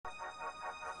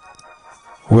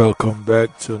Welcome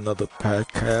back to another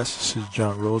podcast. This is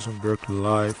John Rosenberg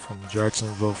live from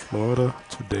Jacksonville, Florida.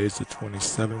 Today is the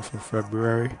 27th of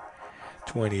February,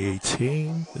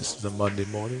 2018. This is a Monday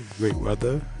morning, great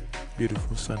weather,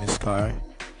 beautiful sunny sky.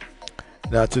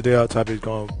 Now, today our topic is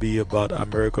going to be about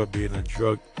America being a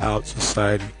drug out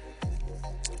society.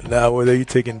 Now, whether you're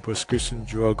taking prescription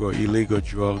drug or illegal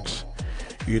drugs,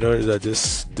 you notice that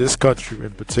this country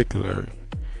in particular,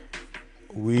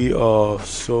 we are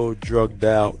so drugged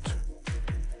out,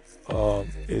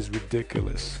 is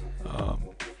ridiculous.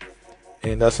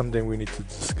 And that's something we need to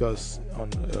discuss. On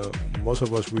most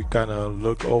of us, we kind of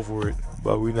look over it,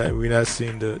 but we're not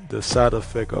seeing the side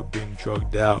effect of being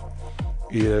drugged out.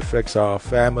 It affects our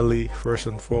family first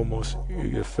and foremost.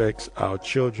 It affects our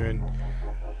children,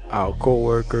 our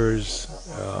co-workers,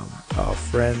 our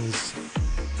friends.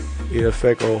 It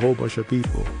affects a whole bunch of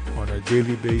people on a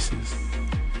daily basis.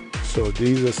 So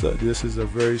this is a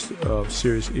very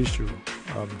serious issue.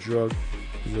 Drug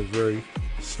is a very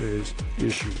serious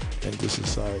issue in this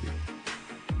society.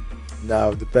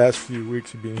 Now, the past few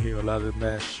weeks, we've been hearing a lot of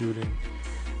mass shooting.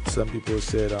 Some people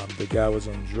said the guy was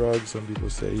on drugs. Some people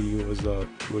say he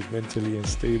was mentally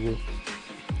unstable.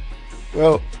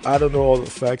 Well, I don't know all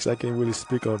the facts. I can't really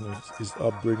speak on his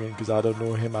upbringing because I don't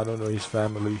know him. I don't know his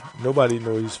family. Nobody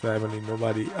knows his family.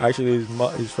 Nobody actually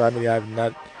his family. I have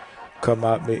not come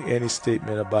out make any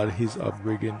statement about his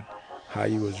upbringing, how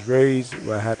he was raised,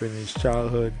 what happened in his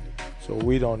childhood. So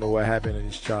we don't know what happened in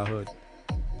his childhood.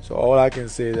 So all I can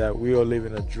say is that we are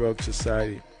living in a drug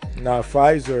society. Now,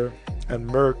 Pfizer and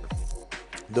Merck,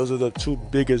 those are the two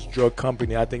biggest drug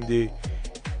companies. I think they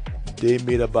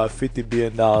made about $50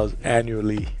 billion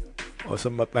annually, or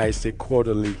some might say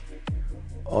quarterly,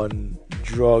 on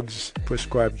drugs,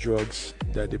 prescribed drugs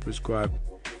that they prescribe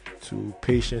to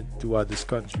patients throughout this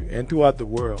country and throughout the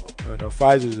world.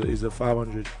 Pfizer is a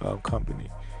 500 company,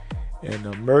 and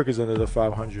Merck is another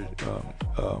 500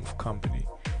 company.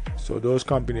 So those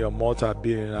companies are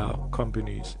multi-billion-dollar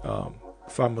companies,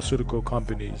 pharmaceutical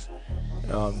companies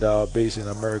that are based in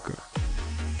America.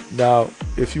 Now,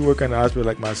 if you work in a hospital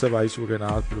like myself, I used to work in a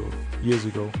hospital years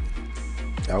ago.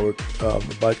 I worked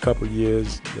about a couple of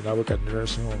years, then I worked at the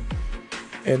nursing home.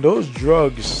 And those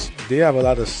drugs, they have a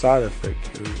lot of side effects.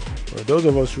 Those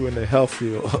of us who are in the health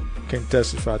field can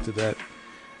testify to that.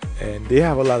 And they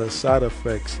have a lot of side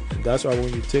effects. And that's why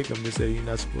when you take them, they say you're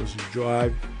not supposed to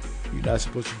drive, you're not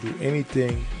supposed to do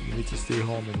anything, you need to stay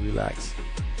home and relax.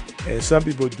 And some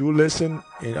people do listen,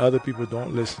 and other people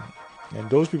don't listen. And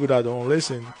those people that don't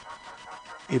listen,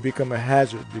 it become a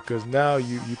hazard because now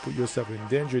you put yourself in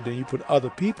danger, then you put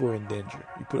other people in danger.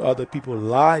 You put other people's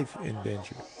life in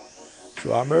danger.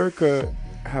 So America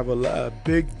have a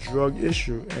big drug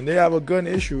issue, and they have a gun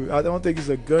issue. I don't think it's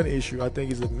a gun issue. I think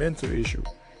it's a mental issue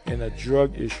and a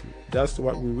drug issue. That's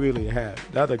what we really have.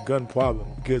 Not a gun problem,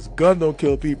 because gun don't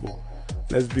kill people.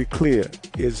 Let's be clear.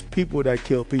 It's people that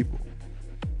kill people.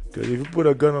 Because if you put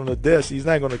a gun on the desk, he's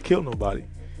not going to kill nobody.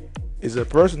 It's a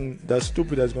person that's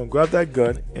stupid that's going to grab that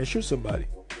gun and shoot somebody.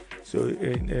 So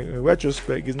in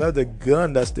retrospect, it's not the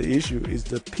gun that's the issue. It's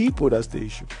the people that's the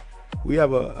issue. We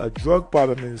have a drug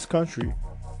problem in this country,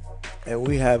 and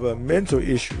we have a mental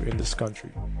issue in this country.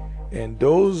 And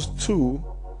those two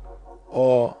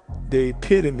are the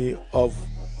epitome of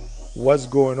what's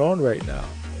going on right now.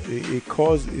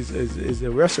 Is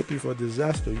a recipe for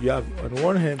disaster. You have, on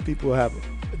one hand,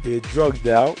 they're drugged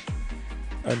out.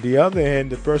 On the other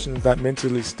hand, the person is not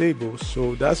mentally stable.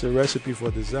 So that's a recipe for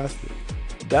disaster.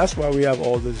 That's why we have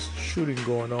all this shooting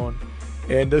going on.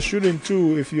 And the shooting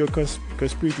too, if you're a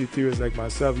conspiracy theorist like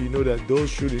myself, you know that those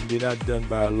shootings, they're not done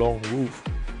by a lone wolf.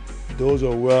 Those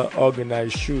are well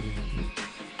organized shootings.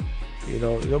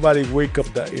 Nobody wake up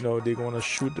that they're gonna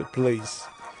shoot the place.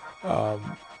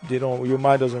 Your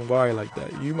mind doesn't worry like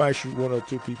that. You might shoot one or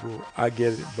two people, I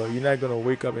get it, but you're not gonna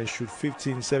wake up and shoot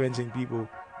 15, 17 people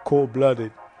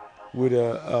cold-blooded with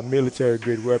a military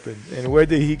grade weapon. And where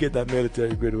did he get that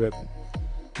military grade weapon?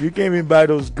 You can't even buy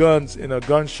those guns in a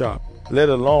gun shop, let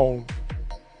alone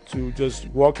to just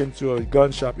walk into a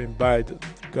gun shop and buy a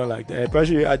gun like that.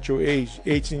 Especially at your age,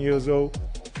 18 years old,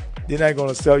 they're not going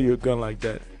to sell you a gun like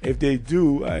that. If they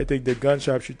do, I think the gun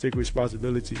shop should take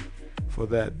responsibility for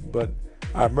that. But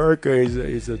America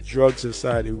is a drug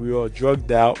society. We are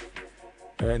drugged out,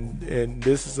 and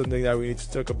this is something that we need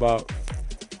to talk about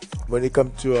when it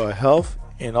comes to our health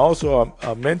and also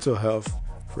our mental health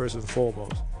first and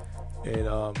foremost.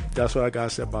 And that's what I got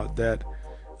to say about that.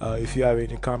 If you have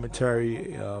any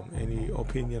commentary, any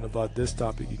opinion about this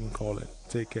topic, you can call it.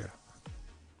 Take care.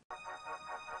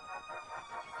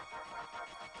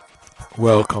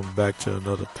 Welcome back to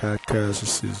another podcast.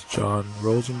 This is John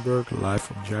Rosenberg, live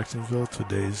from Jacksonville.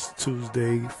 Today is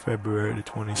Tuesday, February the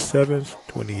 27th,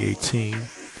 2018.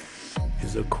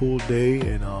 It's a cool day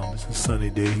and it's a sunny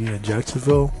day here in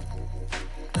Jacksonville.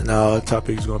 And our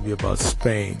topic is going to be about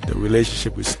Spain, the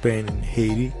relationship with Spain and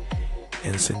Haiti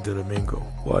and Santo Domingo.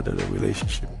 What are the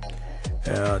relationship?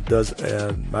 Does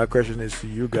my question is to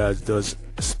you guys: does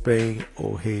Spain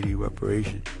owe Haiti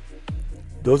reparation?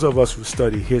 Those of us who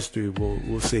study history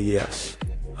will say yes.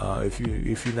 If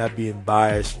you're not being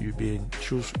biased, you're being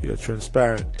you're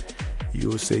transparent, you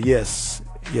will say yes,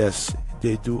 yes,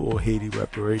 they do owe Haiti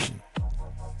reparation.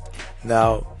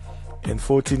 Now, in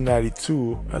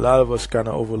 1492, a lot of us kind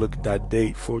of overlook that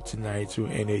date, 1492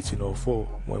 and 1804,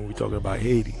 when we're talking about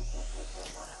Haiti.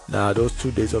 Now, those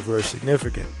two dates are very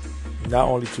significant, not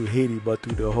only to Haiti but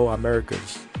to the whole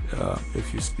Americas.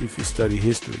 If you study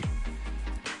history.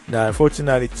 Now, in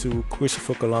 1492,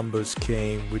 Christopher Columbus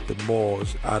came with the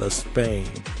Moors out of Spain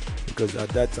because at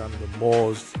that time the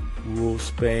Moors ruled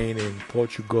Spain and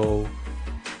Portugal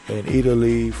and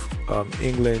Italy,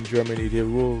 England, Germany. They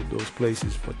ruled those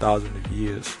places for thousands of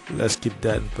years. Let's keep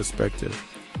that in perspective.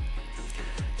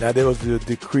 Now, there was the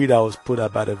decree that was put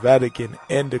out by the Vatican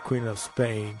and the Queen of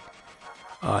Spain.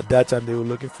 At that time, they were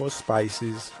looking for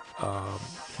spices.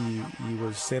 He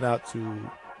was sent out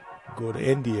to go to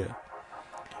India.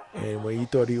 And when he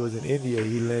thought he was in India,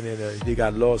 he landed. They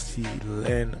got lost. He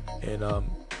landed in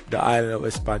the island of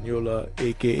Hispaniola,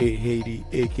 aka Haiti,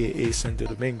 aka Santo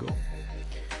Domingo.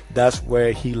 That's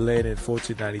where he landed in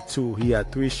 1492. He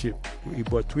had three ships. He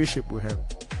brought three ships with him.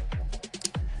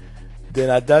 Then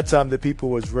at that time, the people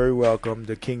was very welcome.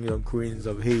 The king and queens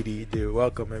of Haiti, they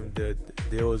welcomed him.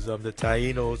 There was the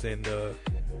Tainos and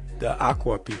the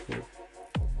Aqua people.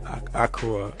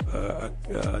 Aqua,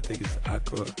 I think it's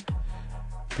Aqua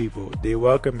people. They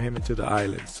welcomed him into the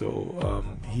island. So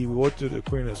he wrote to the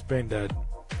Queen of Spain that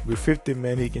with 50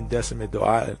 men he can decimate the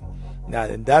island. Now,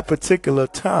 in that particular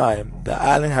time, the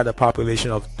island had a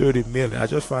population of 30 million. I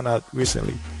just found out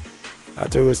recently. I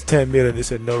thought it was 10 million. They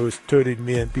said no, it was 30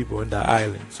 million people in that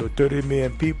island. So 30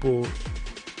 million people,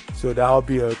 so that would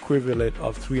be an equivalent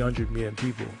of 300 million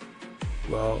people.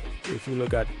 Well, if you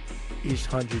look at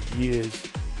each 100 years,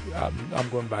 I'm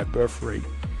going by birth rate.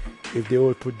 If they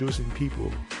were producing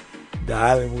people, the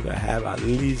island would have at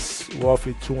least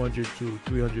roughly 200 to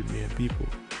 300 million people.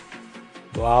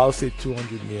 But I'll say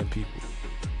 200 million people.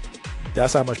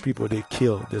 That's how much people they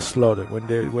killed, they slaughtered.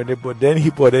 But then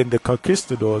he put in the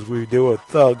conquistadors. They were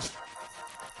thugs.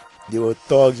 They were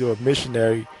thugs. They were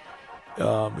missionary. They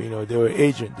were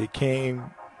agent. They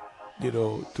came,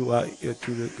 to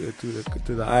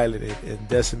the island and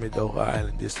decimated the whole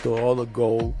island. They stole all the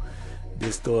gold. They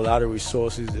stole a lot of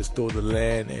resources. They stole the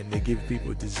land, and they give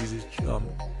people diseases,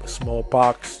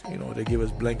 smallpox. They give us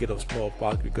blanket of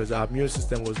smallpox because our immune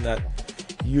system was not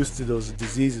used to those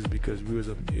diseases because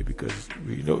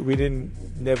we didn't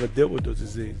never deal with those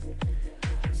diseases.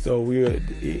 So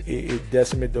it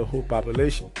decimated the whole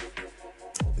population.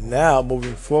 Now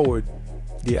moving forward,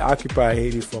 they occupied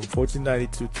Haiti from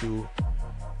 1492 to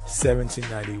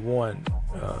 1791.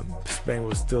 Spain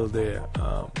was still there.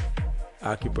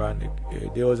 Occupying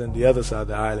they was on the other side of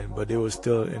the island, but they were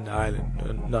still in the island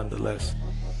nonetheless.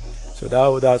 So that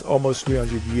was almost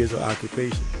 300 years of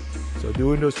occupation. So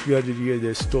during those 300 years,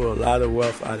 they stole a lot of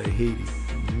wealth out of Haiti,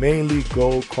 mainly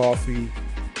gold, coffee,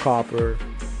 copper,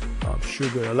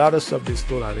 sugar. A lot of stuff they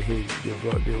stole out of Haiti.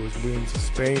 They was bringing to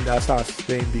Spain. That's how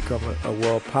Spain become a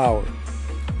world power.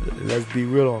 Let's be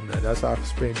real on that. That's how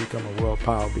Spain become a world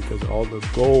power because of all the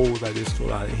gold that they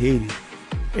stole out of Haiti.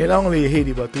 And not only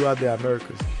Haiti, but throughout the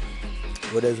Americas.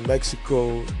 Whether it's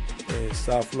Mexico and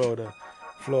South Florida,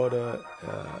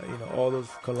 all those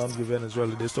Colombia,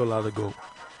 Venezuela, they stole a lot of gold.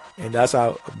 And that's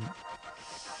how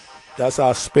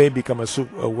Spain became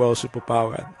a world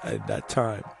superpower at that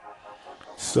time.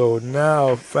 So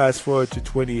now, fast forward to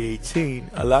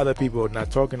 2018, a lot of people are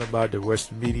not talking about the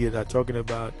Western media, not talking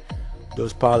about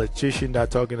those politicians,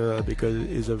 not talking about it because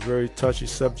it's a very touchy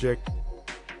subject.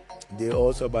 They're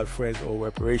also about friends owe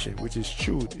reparation, which is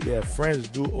true. Yeah, friends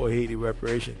do owe Haiti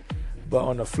reparation. But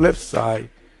on the flip side,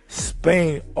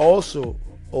 Spain also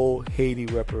owe Haiti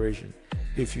reparation.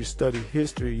 If you study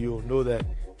history, you'll know that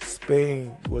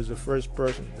Spain was the first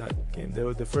person that came. They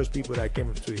were the first people that came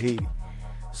into Haiti.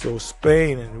 So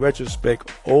Spain, in retrospect,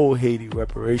 owe Haiti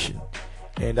reparation.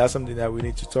 And that's something that we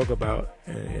need to talk about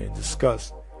and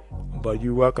discuss. But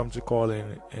you're welcome to call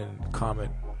in and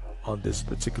comment on this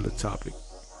particular topic.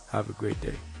 Have a great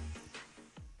day.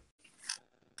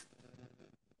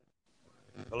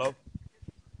 Hello.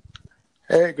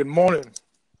 Hey, good morning.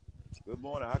 Good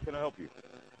morning. How can I help you?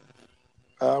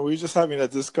 We're just having a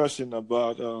discussion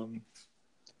about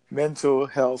mental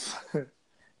health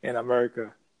in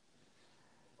America.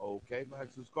 Okay,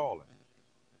 Max is calling.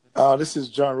 This is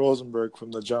John Rosenberg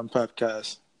from the John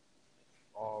Podcast.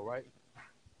 All right.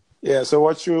 Yeah, so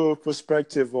what's your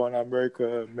perspective on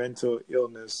America mental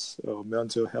illness or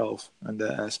mental health and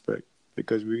that aspect?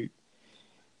 Because we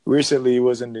recently it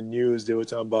was in the news, they were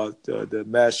talking about the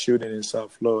mass shooting in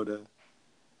South Florida,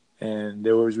 and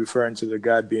they was referring to the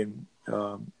guy being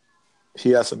he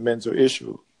has a mental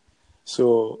issue.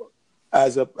 So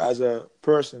as a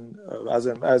person, as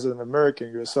an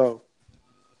American yourself,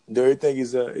 do you think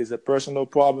is a personal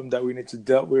problem that we need to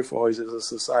deal with, or is it a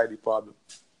society problem?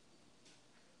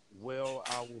 Well,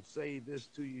 I will say this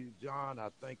to you, John. I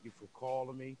thank you for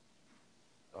calling me.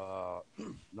 Uh,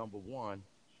 number one,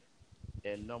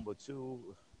 and number two,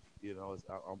 you know,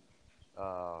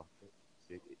 uh,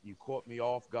 you caught me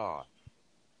off guard.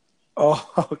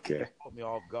 Oh, okay. Caught me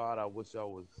off guard. I wish I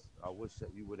was. I wish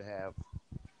that you would have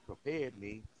prepared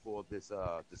me for this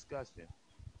discussion.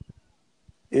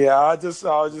 Yeah, I'll just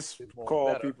A bit more call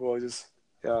better. people just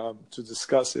to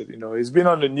discuss it. It's been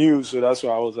on the news, so that's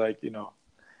why I was like, Yeah, I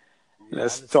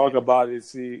let's talk understand. about it,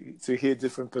 see to hear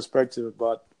different perspective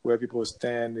about where people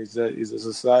stand. Is a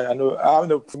society? I don't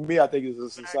know. For me, I think it's a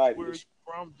Max, society where are you issue.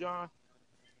 from, John?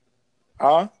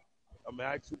 Huh?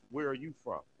 Max, where are you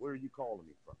from? Where are you calling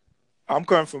me from? I'm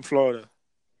coming from Florida.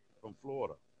 From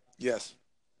Florida. Yes.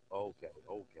 Okay,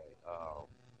 okay.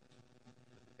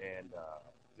 And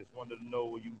just wanted to know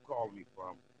where you calling me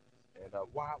from, and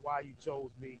why you chose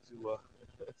me to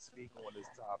speak on this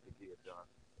topic here,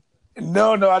 John.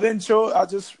 No, no, I didn't show. I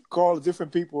just called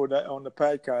different people that on the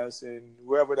podcast, and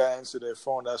whoever that answer their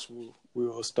phone, that's who we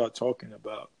will start talking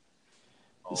about.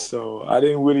 Okay, So I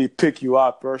didn't really pick you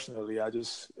out personally. I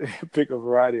just pick a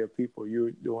variety of people.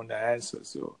 You doing the answer.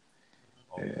 So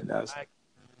okay. and that's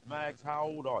Max, how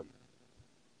old are you?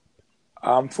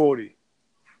 I'm 40.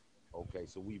 Okay,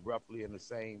 so we roughly in the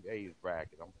same age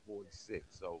bracket. I'm 46.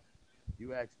 So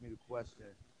you asked me the question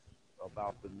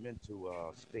about the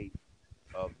mental state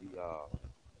of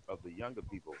the younger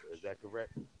people. Is that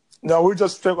correct? No, we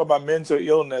just talk about mental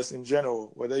illness in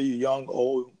general, whether you're young,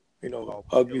 old, Well,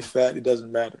 ugly, fat. It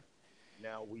doesn't matter.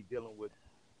 now we dealing with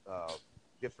uh,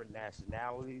 different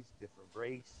nationalities, different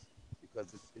race,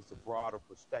 because it's a broader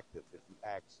perspective. If you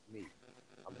ask me,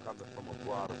 I'm coming from a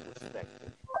broader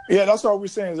perspective. Yeah, that's what we're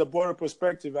saying. Is a broader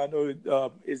perspective. I know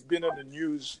it's been on the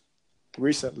news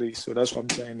recently, so that's what I'm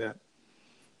saying. That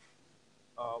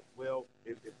Well,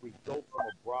 if we go from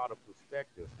a broader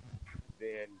perspective,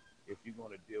 then if you're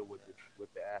going to deal with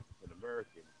the African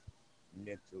American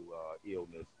mental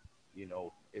illness,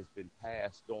 it's been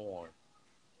passed on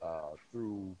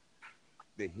through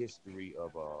the history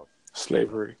of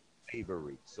slavery.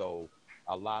 slavery. So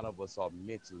a lot of us are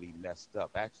mentally messed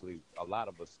up. Actually, a lot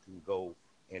of us can go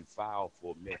and file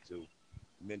for mental,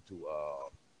 mental,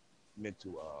 you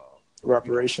know,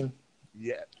 Reparation.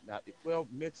 yeah, not well,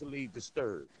 mentally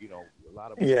disturbed. A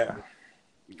lot of us are Yeah,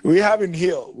 we mentally haven't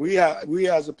healed. We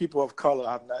as a people of color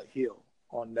have not healed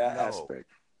on that no, aspect.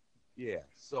 yeah.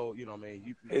 So what I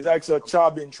mean, It's you like a come.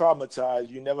 child being traumatized.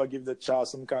 You never give the child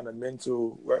some kind of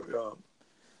mental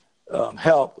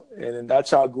help, and then that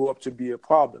child grew up to be a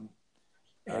problem,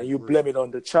 I and you agree. blame it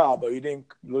on the child, but you didn't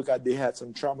look at they had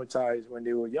some traumatized when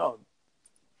they were young.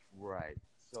 Right.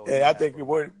 So And you I have think a it lot.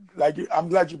 would like I'm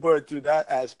glad you brought it to that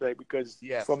aspect because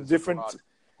Yes, from it's a different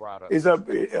broader is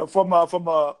perspective a from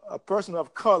a person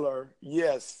of color,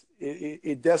 yes, it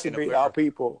in decimate our America.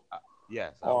 people Uh,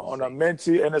 yes, I would on a say.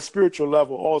 mental and a spiritual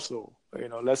level also.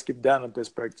 Let's keep that in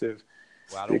perspective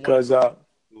Well, I don't want to because go.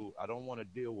 I don't want to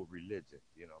deal with religion.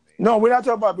 You know what I mean? no, we're not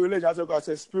talking about religion. I said More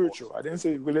spiritual. I didn't say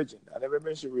spiritual. religion. I never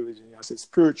mentioned religion. I said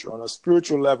spiritual. On a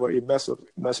spiritual level, it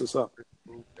messes up.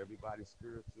 Everybody's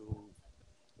spiritual.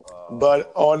 Uh,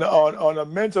 But on a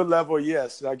mental level,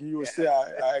 yes, like you would say,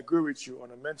 yes, I agree with you.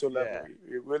 On a mental level,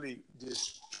 yeah, it really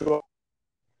destroys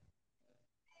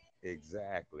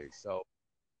exactly. So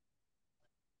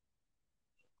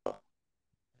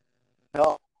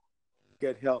help,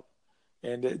 get help.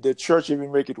 And the church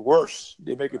even make it worse.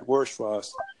 They make it right. worse for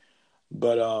us.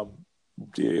 But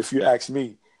if you ask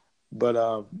me, but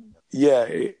yeah,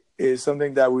 it's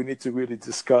something that we need to really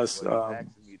discuss. Well, you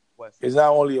asking me the question. It's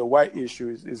not only a white issue;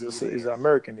 it's It it's an is.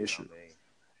 American You know issue. what I mean? You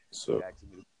So asking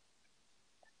me.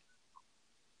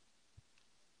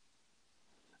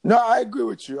 no, I agree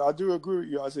with you. I do agree with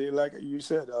you. I say, like you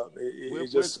said,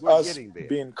 it's just We're us getting there.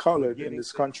 being We're colored in getting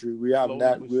this there. country. We have Slowly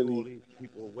not but really. surely,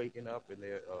 people are waking up, and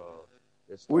they're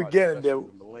We're starting, getting there.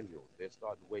 especially the millennials. They're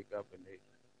starting to wake up, and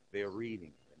they're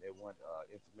reading, and they want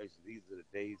information. These are the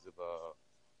days of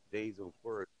days of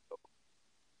word.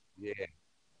 Yeah,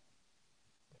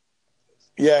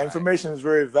 Yeah, right, information is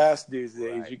very vast these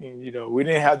days. right, You can, we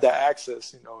didn't have the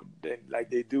access, like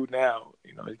they do now.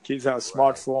 The kids have a right.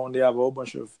 smartphone. They have a whole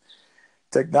bunch of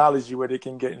technology where they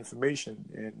can get information,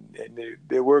 and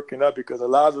they're working up because a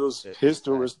lot of those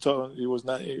history was Exactly. told it was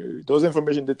not those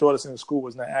information they taught us in school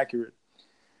was not accurate.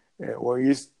 When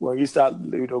you start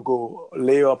go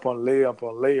layer upon layer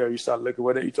upon layer, you start looking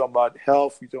whether you're talking about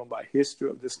health, you're talking about history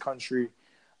of this country.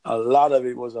 A lot of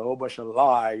it was a whole bunch of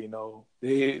lie.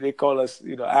 They call us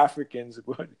Africans,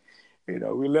 but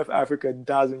we left Africa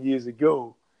 1,000 years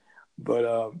ago.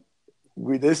 But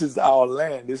this is our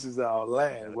land. This is our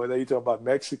land. Whether you talk about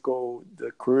Mexico,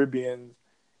 the Caribbean,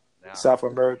 Now, South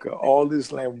America, all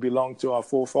this land belonged to our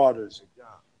forefathers. hey, John,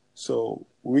 So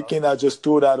we hello? cannot just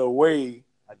throw that away.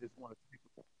 I just want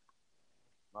to,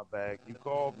 my bag. You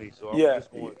called me, so I'm Yeah,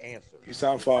 just going to answer. you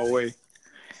sound far away.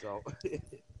 So,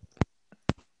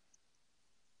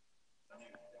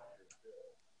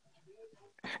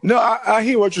 No, I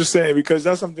hear what you're saying because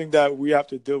that's something that we have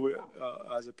to deal with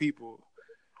as a people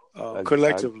I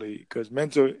collectively because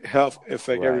mental health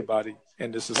affect right. everybody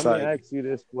in the Let me society ask you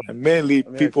this question. and mainly Let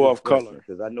me ask people you a of question color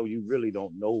because I know you really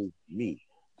don't know me,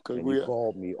 because and you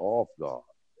called me off guard.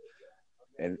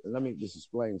 And let me just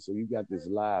explain. So you got this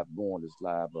live going, this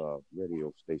live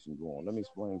radio station going. Let me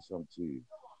explain something to you.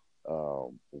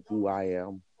 Who I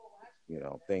am,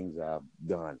 things I've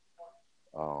done.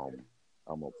 Um,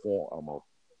 I'm a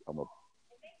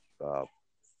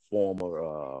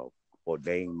former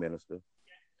ordained minister.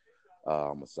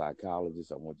 I'm a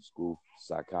psychologist. I went to school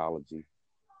for psychology.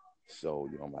 So,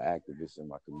 I'm an activist in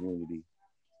my community.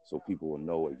 So people will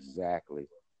know exactly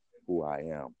who I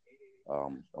am.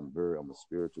 I'm a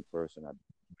spiritual person. I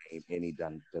ain't any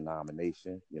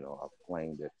denomination. I've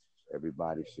claimed that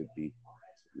everybody should be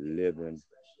living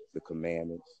the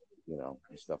commandments,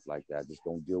 and stuff like that. I just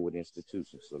don't deal with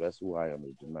institutions. So that's who I am,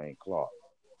 is Jermaine Clark.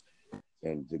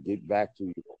 And to get back to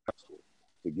your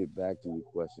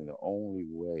question, the only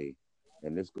way,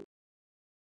 and this goes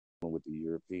with the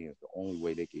Europeans, the only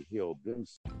way they can heal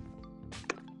themselves.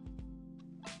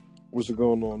 What's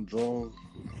going on, John?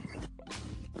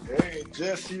 Hey,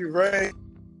 Jesse Ray.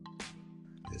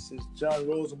 This is John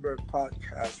Rosenberg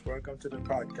podcast. Welcome to the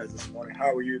podcast this morning.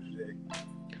 How are you today?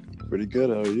 Pretty good.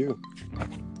 How are you?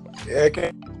 Yeah,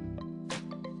 okay.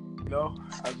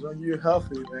 As long as you're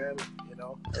healthy, man,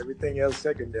 everything else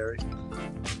secondary.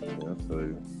 Yeah, I feel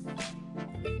you.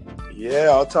 Yeah,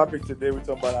 our topic today, we're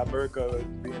talking about America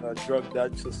being a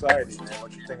drug-dead society, man.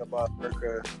 What you think about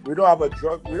America? We don't have a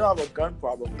gun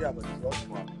problem. We have a drug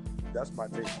problem. That's my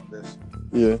take on this.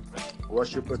 Yeah.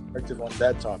 What's your perspective on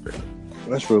that topic?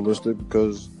 That's realistic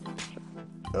because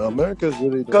America's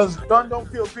really... Because gun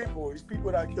don't kill people. It's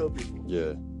people that kill people.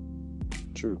 Yeah.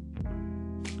 True.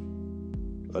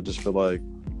 I just feel like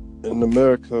in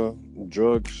America,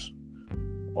 drugs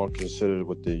aren't considered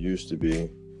what they used to be.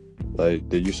 Like,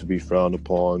 they used to be frowned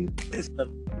upon. It's a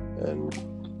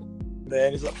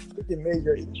freaking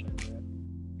major issue, man.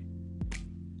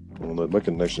 Well, my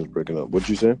connection's breaking up. What'd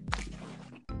you say?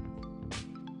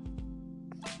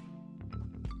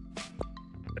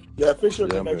 Yeah, fix your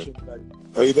connection.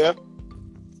 Are you there?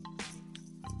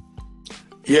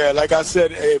 Yeah, like I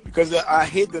said, because I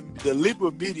hate the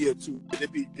liberal media too. They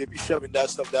be shoving that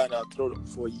stuff down our throat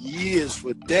for years,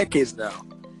 for decades now.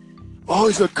 Oh,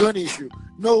 it's a gun issue.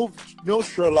 No,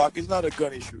 Sherlock, it's not a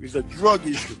gun issue. It's a drug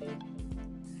issue.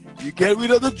 You get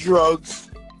rid of the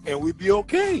drugs, and we be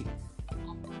okay.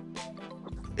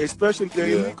 Especially the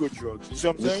illegal drugs. You see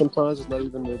what I'm saying? Sometimes it's not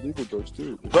even the illegal drugs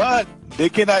too. But they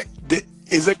cannot.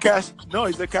 It's a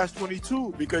catch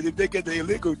 22 because if they get the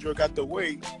illegal drug out the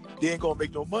way, they ain't gonna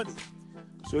make no money.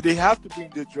 So they have to bring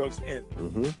the drugs in.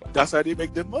 Mm-hmm. That's how they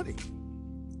make their money.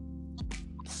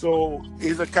 So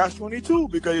it's a catch 22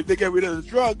 because if they get rid of the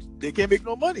drugs, they can't make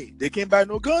no money. They can't buy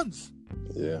no guns.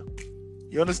 Yeah.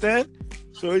 You understand?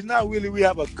 So it's not really we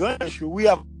have a gun issue. We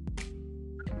have,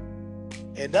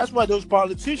 and that's why those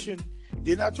politicians,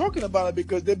 they're not talking about it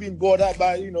because they're being bought out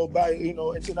by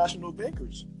international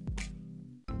bankers.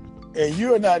 And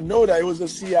you and I know that it was the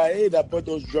CIA that put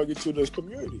those drugs into those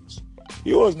communities.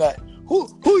 It was not. Who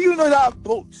you know that have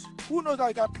boats? Who knows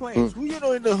that got planes? Who you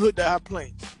know in the hood that have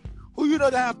planes? Who you know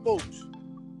that have boats?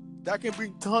 That can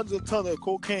bring tons of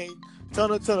cocaine,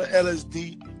 ton of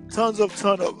LSD, tons of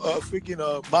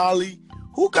freaking Mali.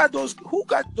 Who got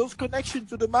those connections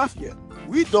to the mafia?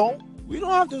 We don't. We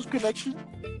don't have those connections.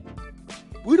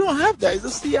 We don't have that. It's the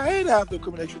CIA that have the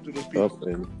connection to those people.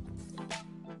 Okay.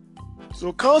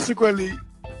 So consequently,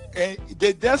 and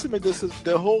they decimate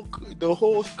the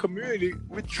whole community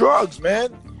with drugs,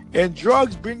 man. And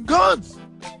drugs bring guns.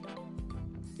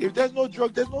 If there's no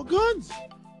drug, there's no guns.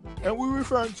 And we're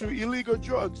referring to illegal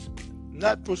drugs,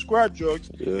 not prescribed drugs.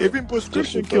 Yeah. Even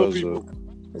prescription kill people.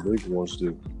 Illegal ones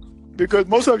do. Because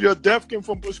most of your death came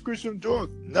from prescription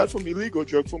drugs, not from illegal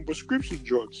drugs, from prescription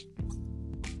drugs.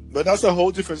 But that's a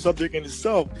whole different subject in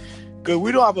itself. Because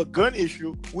we don't have a gun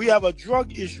issue, we have a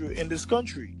drug issue in this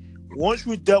country. Once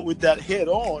we dealt with that head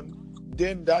on,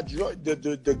 then that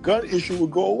the gun issue will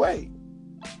go away.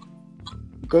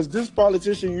 Because this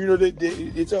politician, you know, they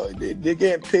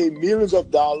getting paid millions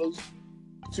of dollars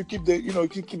to keep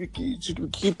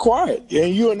keep quiet,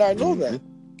 and you and I know that.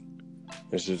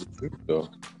 It's just the truth, though.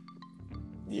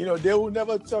 You know, they will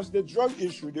never touch the drug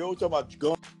issue. They will talk about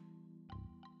gun.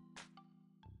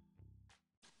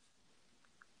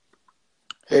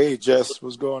 Hey, Jess,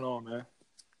 what's going on, man?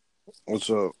 What's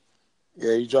up?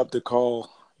 Yeah, you dropped the call.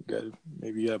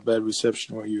 Maybe you had bad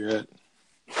reception where you at.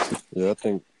 Yeah, I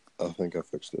think I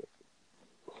fixed it.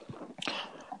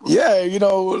 Yeah, you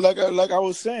know, like I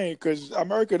was saying, because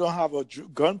America don't have a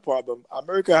gun problem.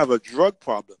 America have a drug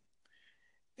problem.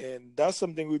 And that's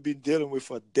something we've been dealing with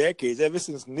for decades, ever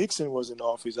since Nixon was in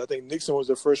office. I think Nixon was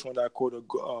the first one that called a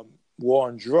war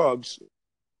on drugs.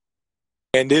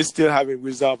 And they still haven't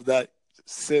resolved that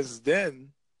since then.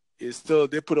 It's still,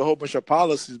 they put a whole bunch of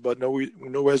policies, but no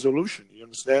resolution. You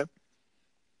understand?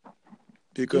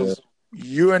 Because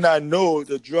you and I know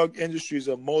the drug industry is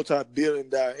a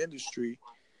multi-billion-dollar industry.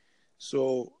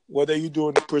 So whether you're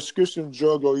doing a prescription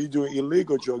drug or you're doing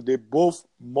illegal drug, they're both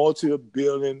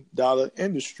multi-billion-dollar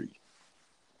industry.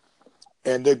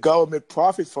 And the government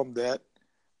profits from that.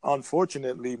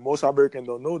 Unfortunately, most Americans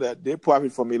don't know that. They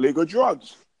profit from illegal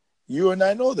drugs. You and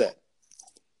I know that.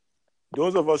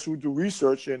 Those of us who do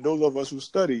research and those of us who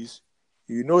studies,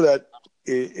 you know that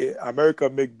America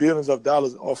make billions of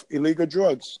dollars off illegal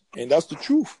drugs. And that's the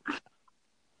truth.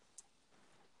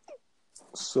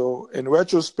 So in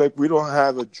retrospect, we don't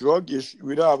have a drug issue.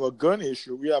 We don't have a gun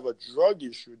issue. We have a drug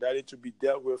issue that needs to be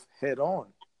dealt with head on.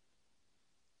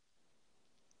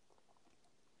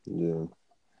 Yeah.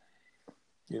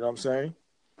 You know what I'm saying?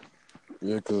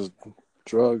 Yeah, because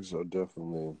drugs are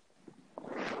definitely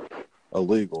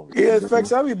illegal. It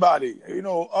affects everybody. You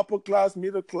know, upper class,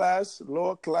 middle class,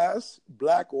 lower class,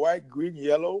 black, white, green,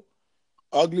 yellow,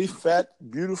 ugly, fat,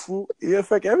 beautiful. It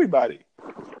affects everybody.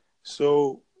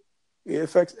 So it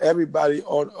affects everybody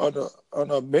on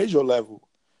a major level,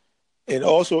 and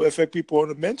also affect people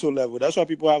on a mental level. That's why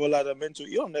people have a lot of mental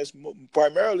illness.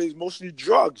 Primarily, it's mostly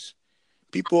drugs.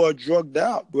 People are drugged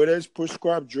out, whether it's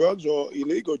prescribed drugs or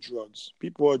illegal drugs.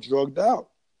 People are drugged out.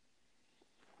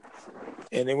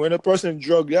 And then when a person is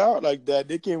drugged out like that,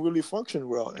 they can't really function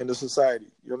well in the society.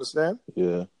 You understand?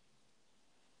 Yeah.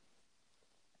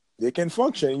 They can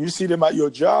function. You see them at your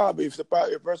job. If a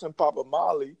person pop a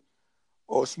Molly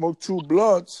or smoke 2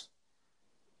 blunts,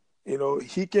 you know,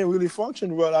 he can't really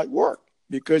function well at work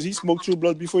because he smoked 2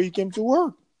 blunts before he came to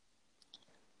work.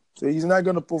 So he's not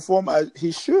going to perform as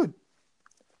he should.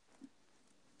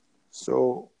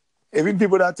 So even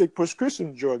people that take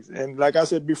prescription drugs, and like I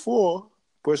said before,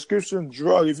 prescription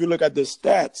drug, if you look at the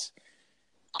stats,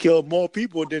 kill more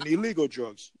people than illegal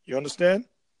drugs. You understand?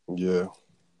 Yeah.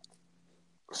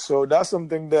 So that's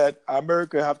something that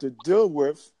America have to deal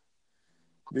with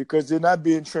because they're not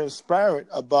being transparent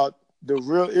about the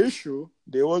real issue.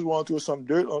 They always want to throw some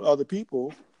dirt on other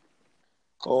people.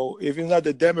 Or if it's not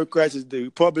the Democrats, it's the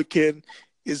Republican.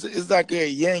 It's like a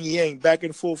yang back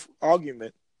and forth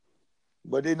argument.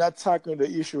 But they're not tackling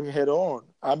the issue head on.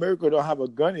 America don't have a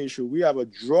gun issue. We have a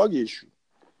drug issue.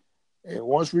 And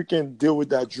once we can deal with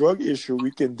that drug issue, we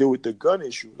can deal with the gun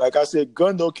issue. Like I said,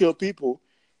 gun don't kill people.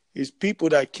 It's people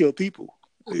that kill people.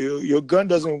 Your gun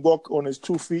doesn't walk on its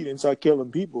 2 feet and start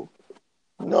killing people.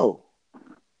 No.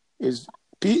 It's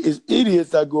idiots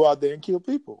that go out there and kill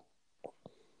people.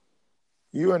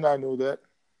 You and I know that.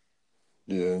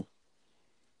 Yeah.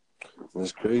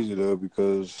 It's crazy, though,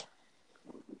 because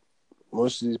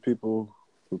most of these people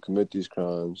who commit these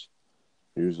crimes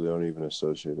usually aren't even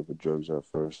associated with drugs at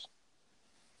first.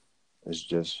 It's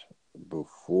just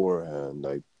beforehand.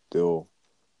 Like, they'll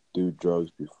do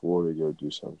drugs before they go do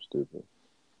something stupid.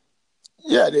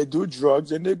 Yeah, they do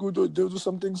drugs and they go do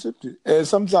something stupid. And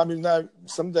sometimes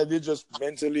they're just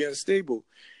mentally unstable.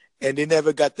 And they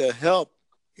never got the help,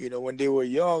 you know, when they were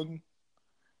young.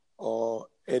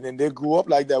 And then they grew up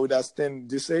like that without staying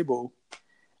disabled.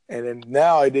 And then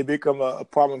now they become a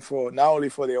problem for not only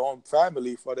for their own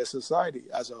family, for their society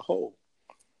as a whole.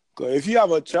 Because if you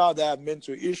have a child that has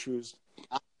mental issues,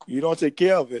 you don't take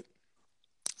care of it,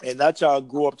 and that child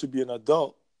grew up to be an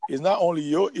adult, it's not only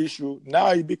your issue, now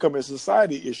it becomes a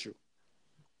society issue.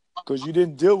 because you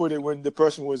didn't deal with it when the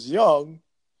person was young.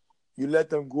 You let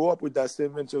them grow up with that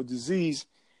same mental disease,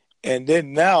 and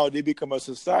then now they become a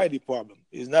society problem.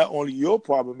 It's not only your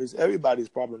problem; it's everybody's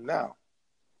problem now.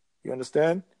 You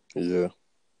understand? Yeah.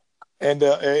 And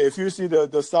if you see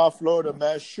the South Florida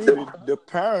mass shooting, the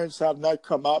parents have not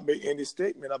come out make any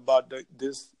statement about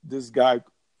this guy,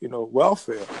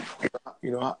 welfare,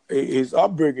 his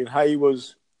upbringing, how he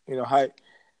was, how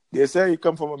they say he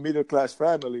come from a middle class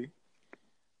family,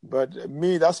 but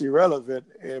me that's irrelevant.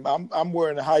 And I'm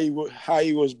worrying how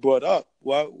he was brought up,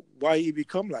 why he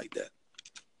become like that.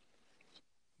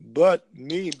 But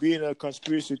me being a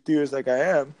conspiracy theorist like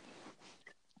I am,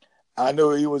 I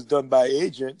know he was done by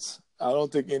agents. I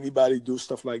don't think anybody do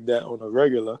stuff like that on a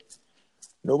regular.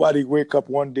 Nobody wake up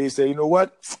one day and say, you know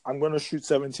what? I'm going to shoot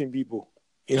 17 people.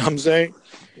 You know what I'm saying?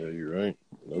 Yeah, you're right.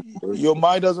 Your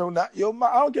mind doesn't. I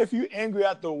don't care if you're angry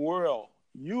at the world.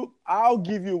 I'll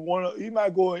give you one. You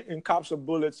might go and cop some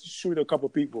bullets, shoot a couple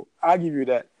people. I'll give you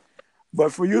that.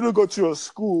 But for you to go to a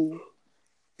school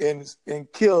and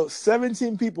kill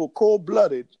 17 people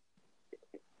cold-blooded,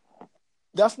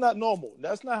 that's not normal.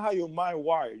 That's not how your mind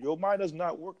wired. Your mind does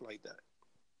not work like that.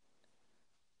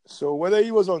 So whether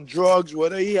he was on drugs,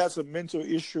 whether he has a mental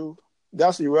issue,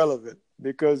 that's irrelevant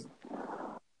because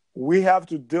we have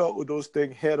to deal with those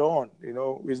things head on.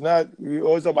 It's not, we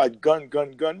always talk about gun.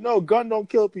 No, gun don't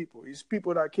kill people. It's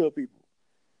people that kill people.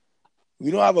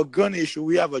 We don't have a gun issue.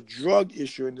 We have a drug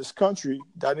issue in this country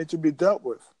that needs to be dealt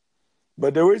with.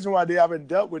 But the reason why they haven't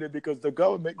dealt with it because the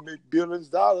government make billions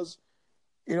of dollars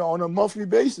on a monthly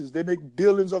basis. They make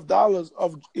billions of dollars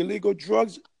of illegal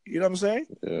drugs. You know what I'm saying?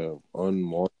 Yeah,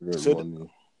 unmonitored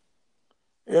money.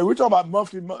 Yeah, we're talking about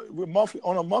monthly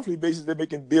on a monthly basis. They're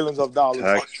making billions of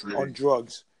dollars on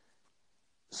drugs.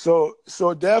 So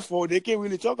therefore, they can't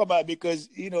really talk about it because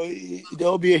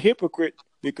they'll be a hypocrite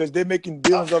because they're making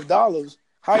billions of dollars.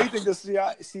 How do you think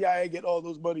the CIA get all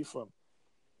those money from?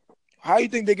 How do you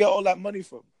think they get all that money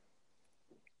from?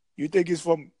 You think it's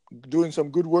from doing some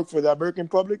good work for the American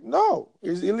public? No,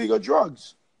 it's illegal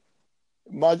drugs.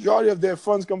 Majority of their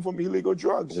funds come from illegal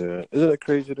drugs. Yeah, isn't that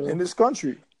crazy though? In this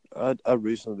country. I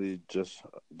recently just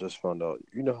found out.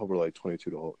 You know how we're like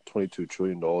 $22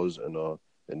 trillion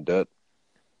in debt.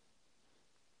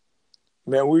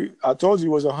 Man, I told you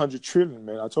it was 100 trillion.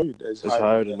 Man, I told you that it's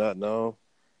higher than that now.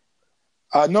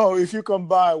 I know if you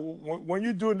combine when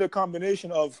you're doing the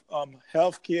combination of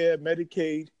healthcare,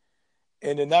 Medicaid,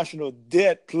 and the national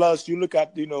debt, plus you look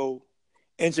at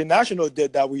international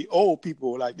debt that we owe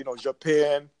people like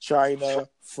Japan, China,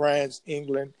 France,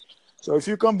 England. So if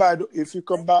you combine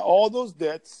all those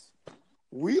debts,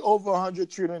 we over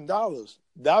 $100 trillion.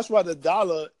 That's why the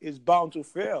dollar is bound to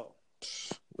fail.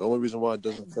 The only reason why it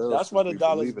doesn't fail. That's why the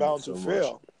dollar is bound to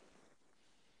fail.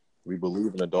 We believe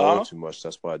in the dollar too much.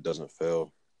 That's why it doesn't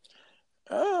fail.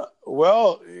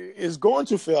 Well, it's going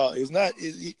to fail. It's not.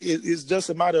 It's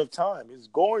just a matter of time. It's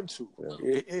going to.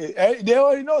 Yeah. They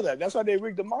already know that. That's why they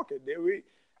rigged the market.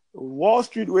 Wall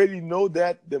Street already know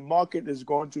that the market is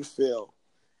going to fail.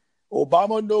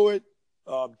 Obama know it.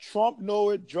 Trump know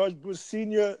it. George Bush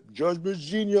Sr., George Bush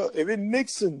Jr., even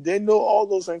Nixon. They know all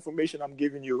those information I'm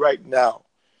giving you right now.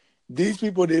 These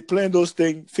people, they plan those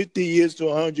things 50 years to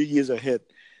 100 years ahead.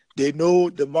 They know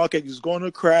the market is going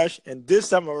to crash, and this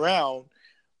time around,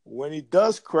 when it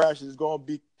does crash, it's going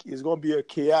to be a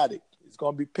chaotic. It's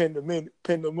going to be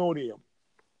pandemonium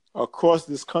across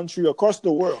this country, across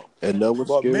the world. And now what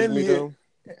scares me though?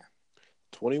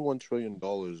 $21 trillion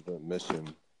went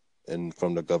missing, and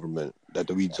from the government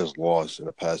that we just lost in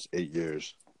the past 8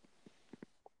 years.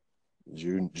 Did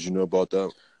you know about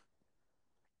that?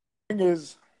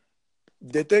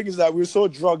 The thing is that we're so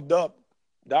drugged up.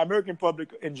 The American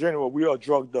public in general, we are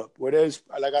drugged up. Whether it's,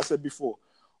 like I said before,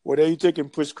 whether you're taking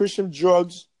prescription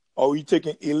drugs or you're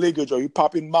taking illegal drugs, you're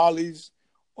popping Molly's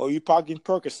or you're popping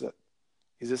Percocet,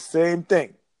 it's the same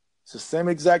thing. It's the same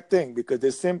exact thing because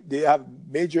they have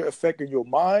major effect in your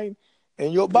mind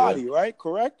and your body, right?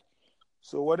 Correct?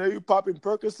 So whether you're popping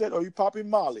Percocet or you're popping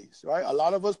Molly's, right? A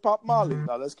lot of us pop Molly.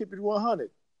 Now let's keep it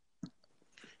 100.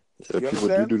 Yeah,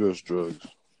 people do those drugs.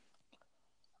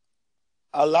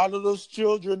 A lot of those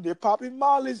children, they're popping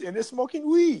Molly's and they're smoking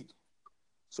weed.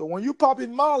 So when you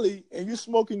popping Molly and you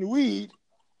smoking weed,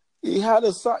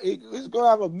 it's going to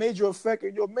have a major effect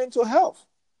in your mental health.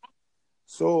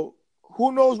 So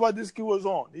who knows what this kid was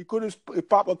on? He could have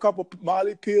popped a couple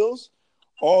Molly pills,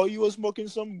 or he was smoking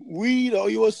some weed, or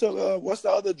he was what's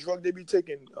the other drug they be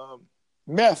taking?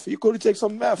 Meth. He could have taken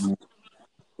some meth.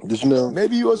 Did you know?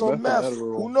 Maybe he was on meth.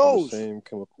 Who knows? The same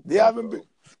chemical. They haven't been.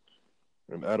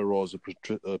 And Adderall is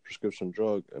a prescription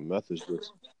drug, and meth is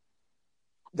just.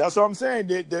 That's what I'm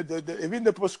saying. Even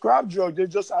the prescribed drug, they're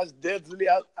just as deadly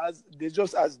as they're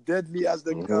just as deadly as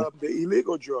the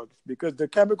illegal drugs because the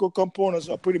chemical components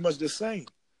are pretty much the same.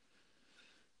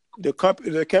 The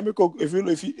chemical,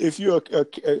 if you're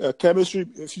a chemistry,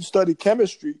 if you study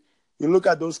chemistry, you look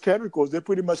at those chemicals, they're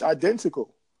pretty much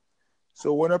identical.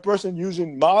 So when a person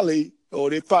using Molly or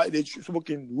they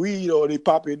smoking weed or they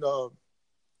popping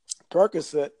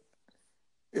Percocet,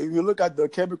 if you look at the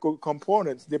chemical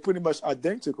components, they're pretty much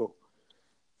identical.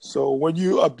 So when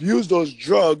you abuse those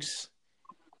drugs,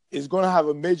 it's going to have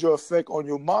a major effect on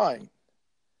your mind.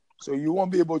 So you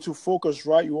won't be able to focus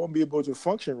right. You won't be able to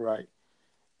function right.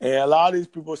 And a lot of these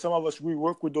people, some of us, we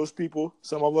work with those people.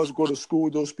 Some of us go to school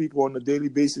with those people on a daily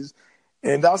basis.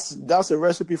 And that's a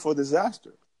recipe for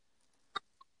disaster.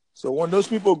 So when those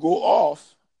people go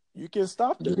off, you can't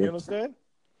stop them. You understand?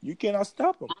 You cannot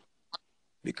stop them.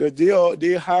 Because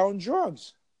they're high on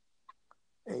drugs.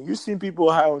 And you've seen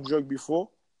people high on drugs before.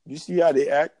 You see how they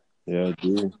act. Yeah, I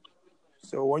do.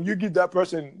 So when you give that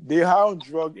person, they're high on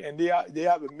drugs and they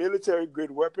have a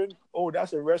military-grade weapon,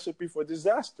 that's a recipe for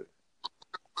disaster.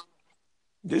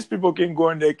 These people can go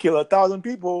in there, kill 1,000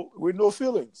 people with no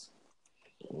feelings.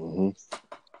 Mm-hmm.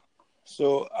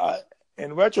 So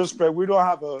in retrospect, we don't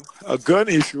have a gun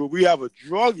issue. We have a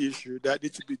drug issue that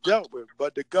needs to be dealt with.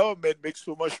 But the government makes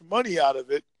so much money out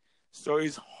of it. So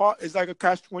it's hard. It's like a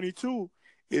catch-22.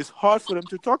 It's hard for them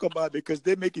to talk about because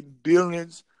they're making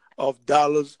billions of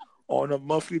dollars on a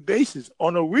monthly basis,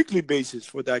 on a weekly basis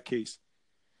for that case.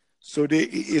 So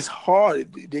it's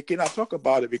hard. They cannot talk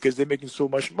about it because they're making so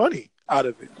much money out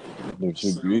of it. They're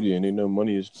too greedy and they know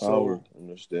money is power in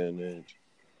this day and age.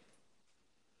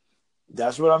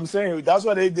 That's what I'm saying. That's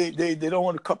why they don't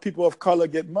want people of color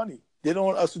get money. They don't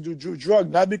want us to do drugs,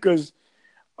 not because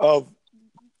of,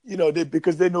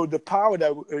 because they know the power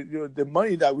that, the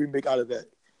money that we make out of that.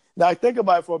 Now, think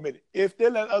about it for a minute. If they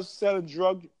let us sell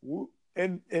drugs,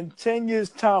 in 10 years'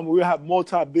 time, we'll have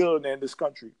multi-billionaires in this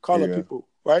country, color people,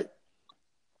 right?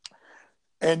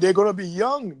 And they're going to be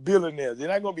young billionaires. They're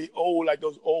not going to be old like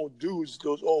those old dudes,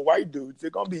 those old white dudes. They're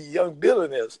going to be young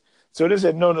billionaires. So they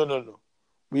said, no.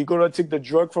 We're going to take the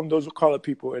drug from those colored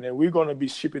people, and then we're going to be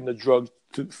shipping the drugs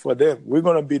for them. We're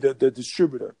going to be the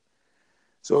distributor.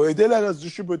 So if they let us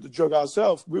distribute the drug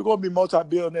ourselves, we're going to be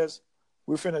multi-billionaires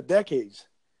within a decade.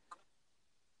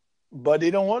 But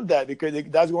they don't want that because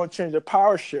that's going to change the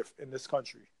power shift in this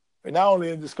country. And not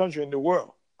only in this country, in the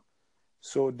world.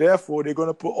 So therefore, they're going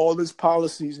to put all these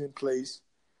policies in place,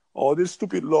 all these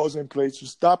stupid laws in place to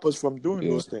stop us from doing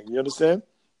those things. You understand?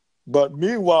 But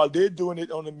meanwhile, they're doing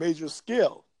it on a major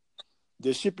scale.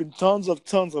 They're shipping tons of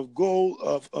gold,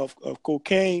 of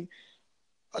cocaine,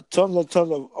 tons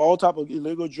of all type of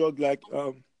illegal drug.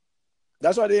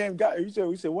 That's why they ain't got.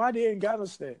 We say why they ain't got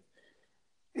us then?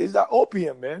 It's the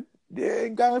opium, man. They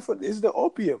ain't got it for. It's the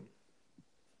opium.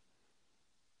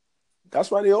 That's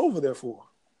why they're over there for.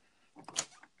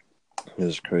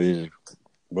 It's crazy,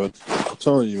 but I'm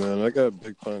telling you, man, I got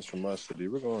big plans for my city.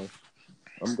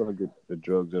 I'm gonna get the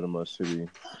drugs out of my city,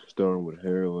 starting with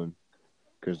heroin,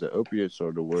 because the opiates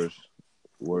are the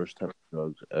worst type of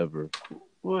drugs ever.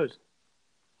 What?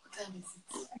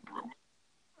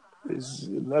 It's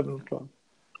 11 o'clock.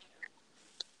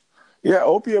 Yeah,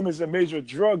 opium is a major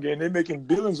drug, and they're making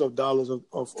billions of dollars of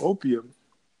opium.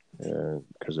 Yeah,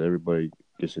 because everybody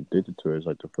gets addicted to it. It's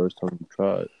like the first time you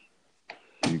try it,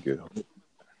 you get hooked.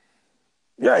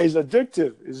 Yeah, it's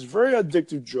addictive. It's a very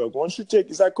addictive drug.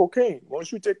 It's like cocaine.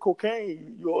 Once you take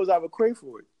cocaine, you always have a crave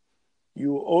for it.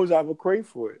 You always have a crave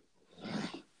for it.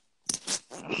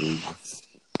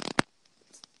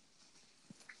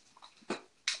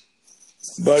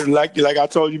 But like I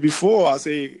told you before, I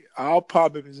say our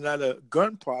problem is not a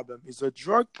gun problem; it's a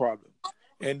drug problem.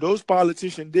 And those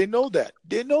politicians, they know that.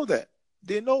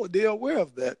 They're aware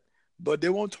of that, but they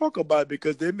won't talk about it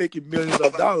because they're making millions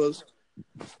of dollars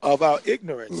of our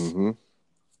ignorance. Mm-hmm.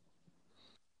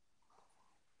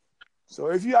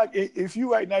 So if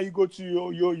you right now you go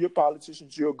to your politician,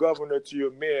 to your governor, to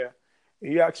your mayor,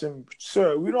 and you ask him,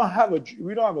 sir, we don't have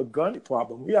a gun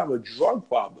problem, we have a drug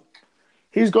problem.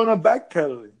 He's gonna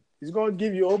backpedal it. He's gonna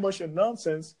give you a whole bunch of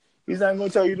nonsense. He's not gonna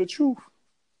tell you the truth.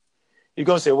 He's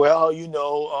gonna say, well,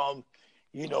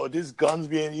 this guns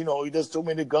being, there's so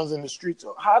many guns in the streets.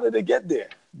 So how did they get there?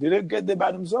 Did they get there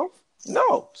by themselves?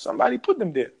 No, somebody put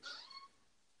them there.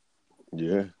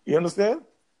 Yeah. You understand?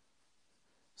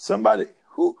 Somebody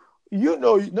who,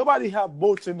 nobody have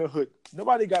boats in the hood.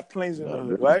 Nobody got planes in the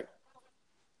hood, right?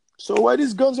 So where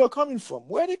these guns are coming from?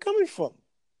 Where are they coming from?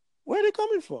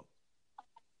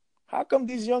 How come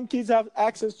these young kids have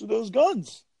access to those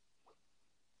guns?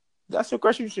 That's the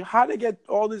question. How they get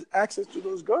all this access to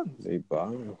those guns? They buy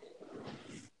them.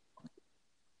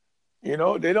 You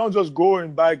know, they don't just go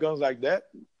and buy guns like that.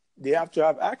 They have to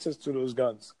have access to those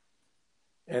guns.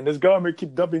 And this government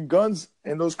keep dumping guns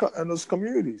in those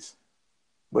communities.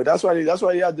 But that's why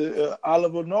he had the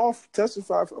Oliver North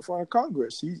testify for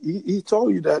Congress. He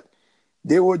told you that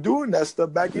they were doing that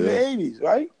stuff back in the 80s,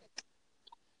 right?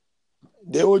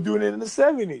 They were doing it in the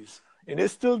 70s, and they're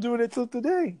still doing it till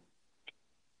today.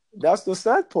 That's the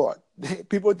sad part.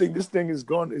 People think this thing is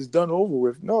done over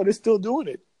with. No, they're still doing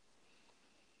it.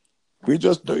 We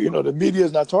just, the media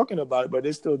is not talking about it, but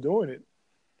they're still doing it.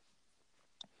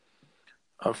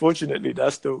 Unfortunately,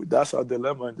 that's our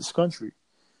dilemma in this country,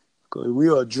 because we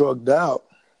are drugged out.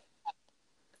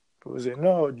 People say,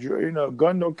 no,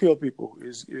 gun don't kill people.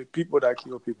 It's people that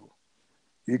kill people.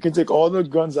 You can take all the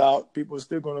guns out, people are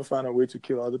still going to find a way to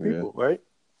kill other people, right?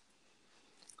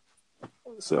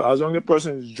 So as long as the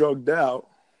person is drugged out,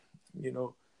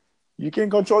 you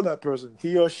can't control that person.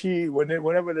 He or she,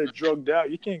 whenever they're drugged out,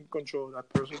 you can't control that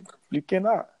person. You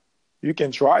cannot. You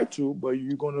can try to, but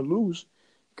you're going to lose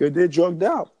because they're drugged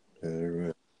out. Yeah, you're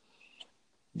right.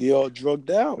 They are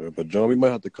drugged out. Yeah, but John, we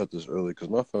might have to cut this early because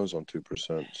my phone's on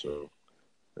 2%, so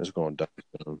it's going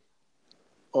down.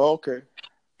 Okay.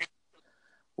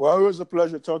 Well, it was a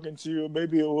pleasure talking to you.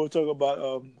 Maybe we'll talk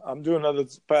about. I'm doing another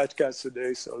podcast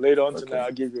today, so later on tonight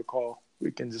I'll give you a call.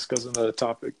 We can discuss another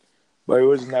topic. But it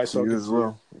was nice talking to you. You as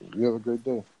well. You have a great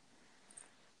day.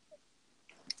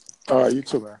 All right, you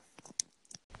too, man.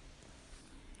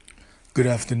 Good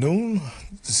afternoon.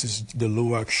 This is the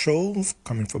Luwak Show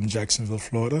coming from Jacksonville,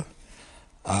 Florida.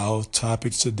 Our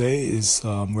topic today is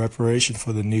reparation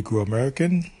for the Negro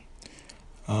American.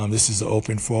 This is the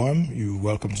open forum. You're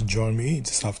welcome to join me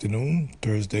this afternoon,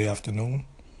 Thursday afternoon.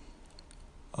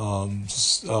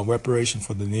 Reparation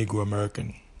for the Negro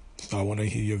American. So I want to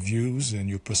hear your views and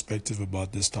your perspective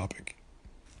about this topic.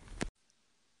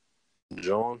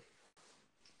 John?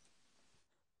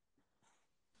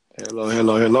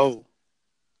 Hello.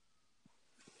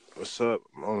 What's up?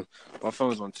 My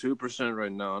phone's on 2%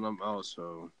 right now, and I'm out,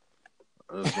 so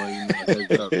I just want you to know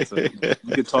heads up. So you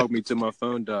can talk me till my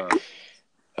phone dies.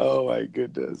 Oh, my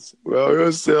goodness. Well,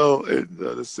 we're still in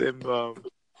the same...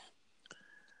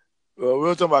 we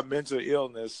were talking about mental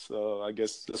illness. I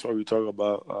guess that's what we talk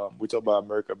about. We talk about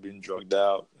America being drugged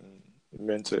out, and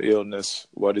mental illness.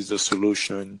 What is the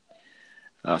solution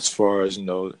as far as,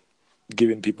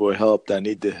 giving people help that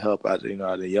need the help at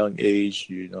a young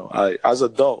age? As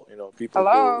adult, people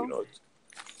go,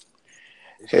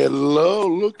 Hello,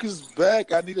 look who's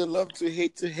back. I need a love to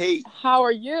hate. How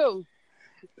are you?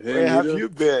 Hey, where have you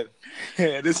been?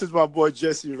 This is my boy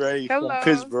Jesse Ray from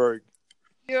Pittsburgh.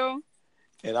 You?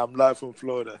 And I'm live from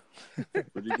Florida.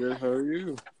 Pretty good. How are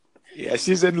you? Yeah,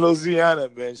 she's in Louisiana,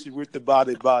 man. She with the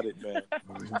body, man.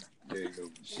 There you go.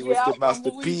 She with the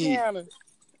Master P.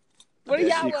 What are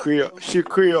y'all Creole. She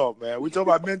Creole, man. We talk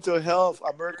about mental health.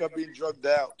 America being drugged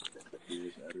out.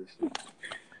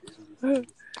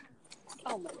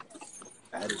 Oh my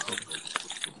God.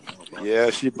 Yeah,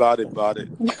 she body.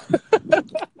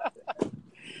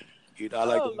 I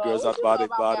like them girls that body.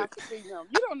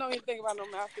 You don't know anything about no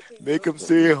Master P. Make them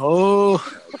say, oh.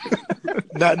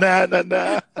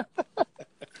 Nah.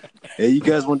 Hey, you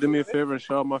guys want to do me a favor and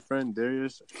shout out my friend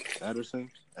Darius Addison?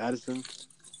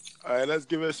 All right, let's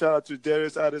give a shout out to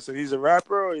Darius Addison. He's a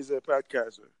rapper or he's a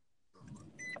podcaster?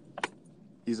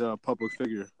 He's a public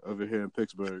figure over here in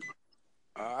Pittsburgh.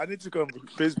 I need to come to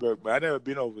Pittsburgh, but I've never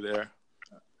been over there.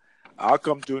 I'll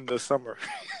come during the summer.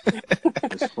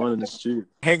 It's fun in the street.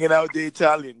 Hanging out with the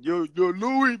Italian. Yo,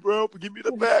 Louis, bro, give me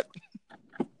the bat.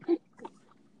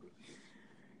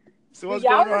 So what's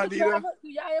going on, Anita? Do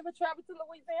y'all ever travel to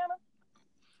Louisiana?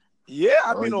 Yeah,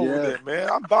 I've been over there, man.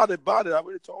 I'm about it. I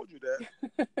already told you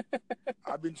that.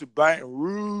 I've been to Baton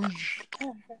Rouge,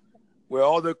 where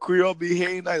all the Creole be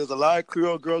hanging out. There's a lot of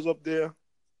Creole girls up there.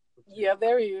 Yeah,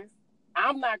 there is.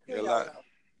 I'm not Creole. Yeah,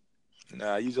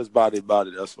 nah, you just body,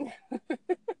 that's all.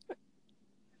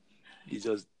 You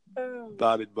just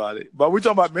body. But we're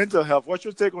talking about mental health. What's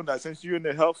your take on that? Since you're in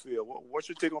the health field, what's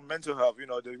your take on mental health?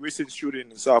 The recent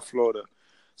shooting in South Florida.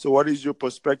 So what is your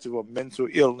perspective of mental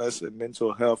illness and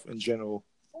mental health in general?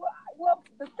 Well,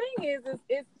 the thing is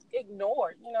it's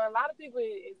ignored. A lot of people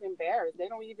is embarrassed. They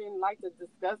don't even like to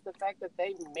discuss the fact that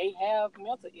they may have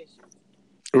mental issues.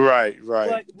 Right.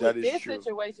 But that with is this true.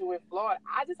 Situation with Floyd,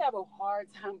 I just have a hard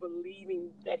time believing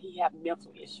that he have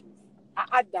mental issues.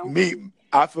 I don't.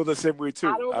 I feel the same way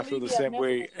too. I feel the same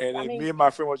way. Issues. And me and my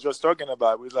friend was just talking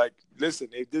about it. We're like, listen,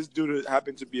 if this dude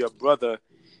happened to be a brother,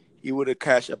 he would have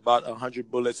cashed about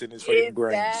 100 bullets in his fucking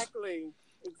brains. Exactly.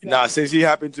 Exactly. Now, since he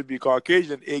happened to be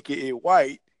Caucasian, aka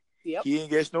white, Yep. he ain't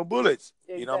gets no bullets.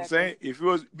 You know what I'm saying? If it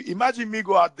was, imagine me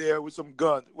go out there with some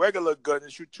gun, regular gun,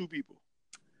 and shoot 2 people.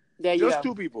 There you Just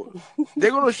go. 2 people.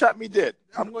 They're gonna shot me dead.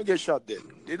 I'm gonna get shot dead.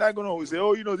 They're not gonna say,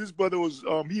 "Oh, this brother was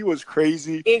he was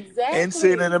crazy, Exactly.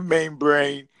 insane in the main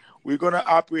brain. We're gonna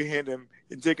apprehend him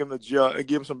and take him to jail and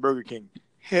give him some Burger King."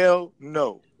 Hell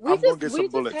no. I'm gonna get some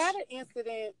bullets. We just had an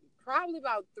incident probably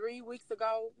about 3 weeks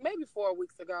ago, maybe 4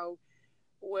 weeks ago,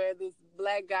 where this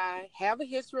black guy have a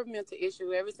history of mental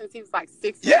issue ever since he was like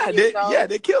 16 years old. Yeah,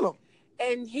 they kill him.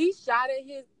 And he shot at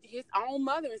his own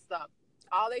mother and stuff.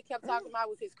 All they kept talking about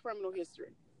was his criminal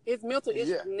history. His mental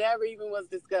issue never even was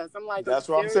discussed. I'm like, that's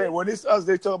what I'm saying. When it's us,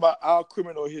 they talk about our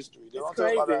criminal history. They don't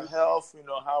talk about our health,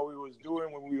 how we was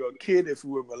doing when we were a kid, if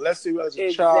we were molested as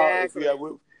a child. If we had,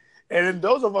 and then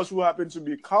those of us who happen to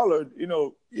be colored,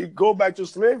 you go back to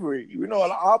slavery.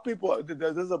 Our people,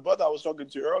 there's a brother I was talking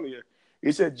to earlier.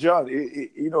 He said, John,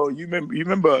 you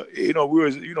remember, we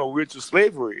were to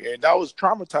slavery, and that was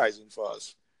traumatizing for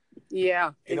us.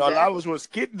 Yeah. A lot of us was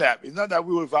kidnapped. It's not that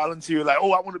we were volunteer, like,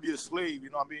 oh, I want to be a slave,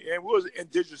 And we was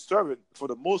indigenous servant for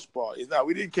the most part. It's not,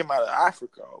 we didn't come out of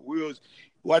Africa.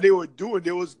 What they were doing,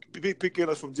 they was picking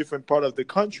us from different part of the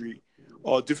country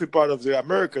or different part of the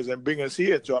Americas and bring us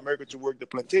here to America to work the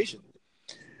plantation.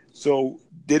 So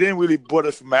they didn't really brought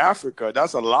us from Africa.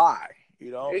 That's a lie.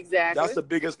 Exactly. That's the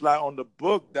biggest lie on the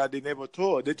book that they never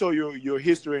told. They told you your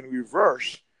history in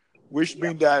reverse, which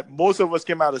means that most of us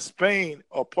came out of Spain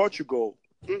or Portugal.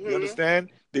 Mm-hmm. You understand?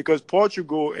 Because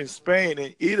Portugal and Spain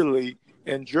and Italy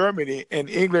and Germany and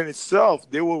England itself,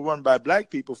 they were run by black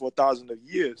people for thousands of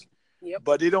years. Yep.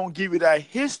 But they don't give you that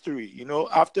history.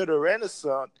 After the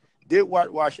Renaissance, they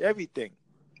whitewash everything.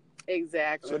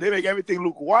 Exactly. So they make everything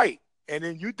look white. And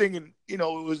then you thinking,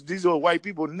 these are white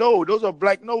people. No, those are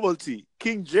black nobility.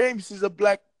 King James is a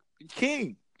black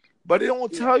king. But they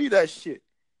don't tell you that shit.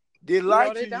 They lie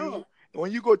to you.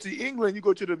 When you go to England, you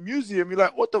go to the museum, you're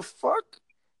like, what the fuck?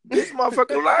 This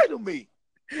motherfucker lied to me.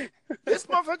 This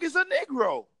motherfucker is a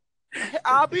Negro.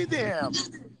 I'll be damned.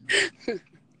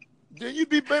 Then you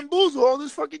be bamboozled all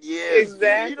these fucking years.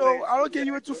 Exactly. I don't care,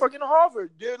 you went to fucking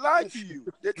Harvard. They lie to you.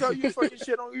 They tell you fucking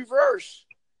shit on reverse.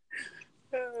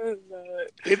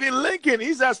 Even Lincoln,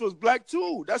 his ass was black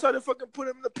too. That's why they fucking put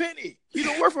him in the penny. He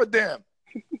don't work for them.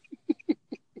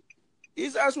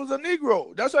 His ass was a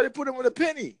Negro. That's why they put him in the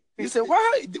penny. He said,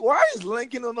 why is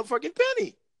Lincoln on the fucking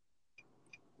penny?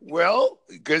 Well,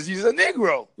 because he's a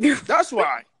Negro. That's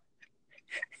why.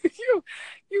 You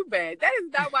bad. That is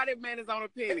not why that man is on a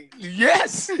penny.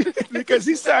 Yes, because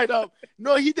he signed up.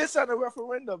 No, he did sign a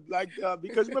referendum,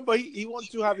 because remember he wants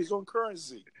to have his own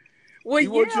currency. Well, he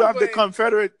wants to have the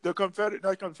Confederate. He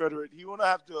want to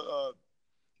have the.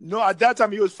 No, at that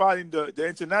time he was fighting the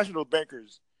international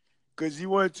bankers, because he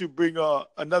wanted to bring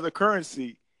another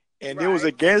currency, and they was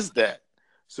against that.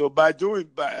 So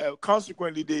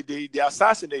consequently, they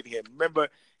assassinated him. Remember,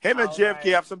 him and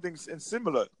JFK have something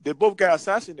similar. They both got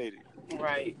assassinated.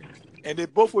 Right. And they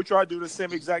both would try to do the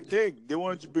same exact thing. They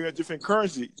wanted to bring a different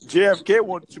currency. JFK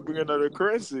wanted to bring another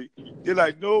currency. They're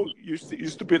like, no, you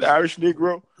stupid Irish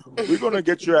Negro. We're gonna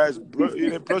get your ass. Plus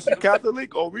you're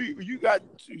Catholic, or you're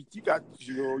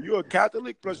a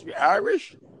Catholic plus you're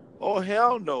Irish. Oh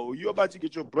hell no! You're about to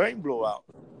get your brain blown out.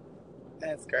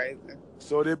 That's crazy.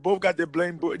 So they both got their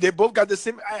blame. They both got the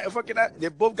same. They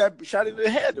both got shot in the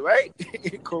head, right?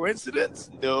 Coincidence?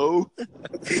 No.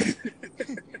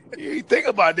 You think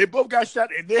about it. They both got shot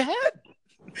in the head.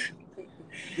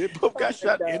 They both got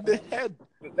shot in the head.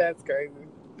 That's crazy.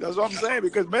 That's what I'm saying,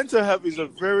 because mental health is a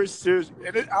very serious.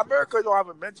 And America don't have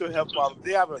a mental health problem.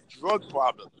 They have a drug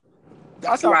problem.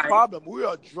 That's our problem. We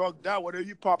are drugged out, whether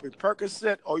you popping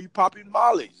Percocet or you popping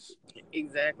Molly's.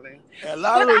 Exactly. But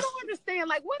I don't understand.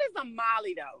 Like, what is a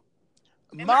Molly though?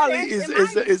 Molly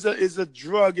is a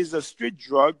drug. Is a street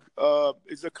drug.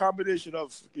 It's a combination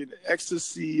of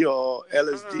ecstasy or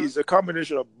LSD. It's a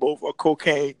combination of both, or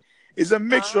cocaine. It's a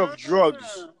mixture of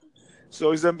drugs.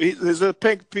 So it's a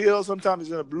pink pill. Sometimes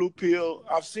it's in a blue pill.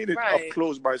 I've seen it up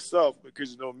close myself,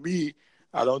 because me,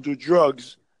 I don't do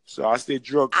drugs. So I stay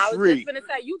drug free. I was just gonna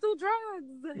say, you do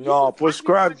drugs. No,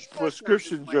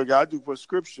 prescription drug. I do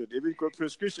prescription. Even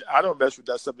prescription, I don't mess with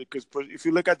that stuff, because if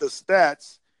you look at the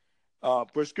stats,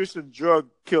 prescription drug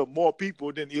kill more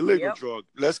people than illegal drug.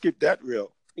 Let's get that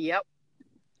real. Yep,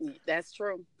 that's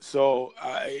true. So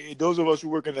those of us who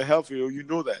work in the health field, you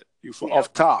know that.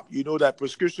 Off top, you know that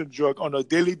prescription drug on a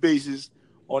daily basis,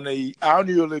 on a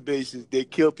annually basis, they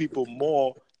kill people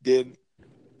more than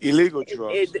illegal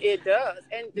drugs. It does.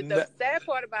 And the sad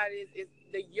part about it is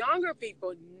the younger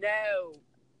people know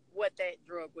what that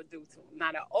drug would do to them.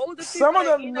 Now the older Some people of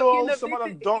that them end up getting know, some of them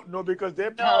addicted, don't know because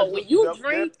their no, parents, when you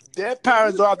drink, their when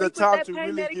parents you don't have the drink with time that to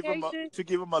pain really give them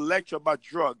medication, a lecture about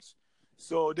drugs.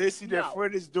 So they see their no.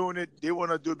 friend is doing it, they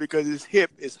want to do it because it's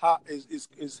hip, it's hot,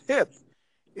 it's hip,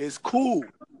 it's cool.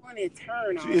 On it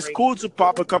turn It's already. cool to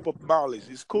pop a couple of Marleys.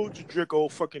 It's cool to drink a whole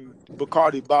fucking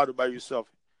Bacardi bottle by yourself,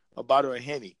 a bottle of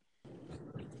Henny,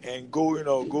 and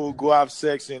go, go have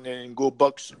sex and go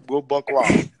buck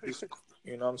wild.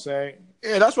 You know what I'm saying?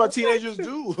 Yeah, that's what teenagers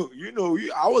do.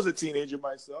 I was a teenager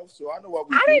myself, so I know what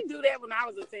we I do. didn't do that when I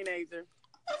was a teenager.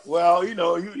 Well,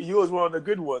 you was one of the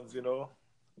good ones,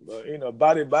 But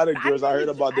body girls, I heard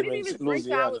about them in I didn't even drink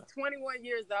till I Louisiana. was 21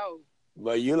 years old.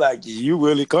 But you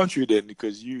really country then,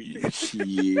 because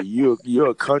you're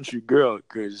a country girl.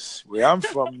 Because where I'm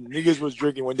from, niggas was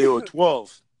drinking when they were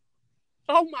 12.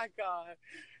 Oh my God,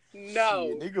 no.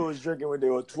 Shit, nigga was drinking when they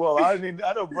were 12. I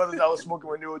know brothers that was smoking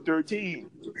when they were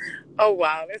 13. Oh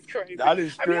wow, that's crazy. That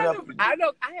is straight up. I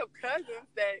have cousins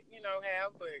that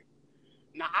have, but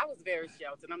no, I was very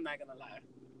sheltered. I'm not gonna lie.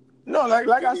 No,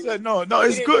 like I said, no,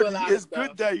 it's good. It's good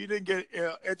stuff. that you didn't get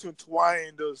intertwined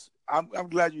in those. I'm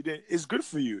glad you didn't. It's good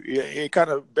for you. It kind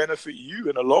of benefit you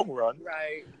in the long run.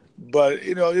 Right. But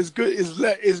it's good.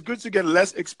 It's good to get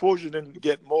less exposure than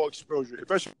get more exposure,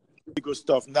 especially legal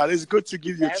stuff. Now, it's good to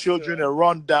give your children a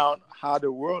rundown how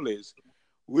the world is.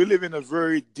 We live in a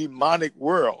very demonic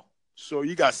world. So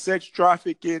you got sex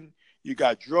trafficking, you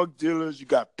got drug dealers, you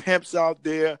got pimps out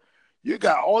there, you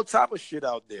got all type of shit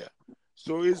out there.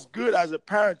 So it's good as a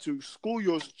parent to school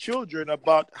your children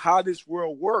about how this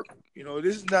world works.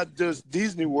 This is not just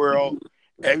Disney World,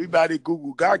 everybody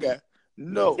Google Gaga.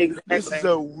 No, exactly. This is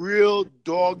a real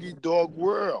dog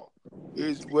world.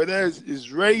 Whether it's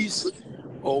race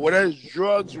or whether it's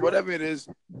drugs, whatever it is,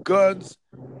 guns,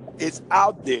 it's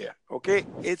out there, okay?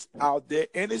 It's out there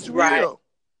and it's real.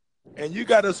 Right. And you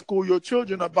got to school your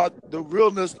children about the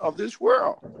realness of this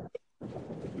world.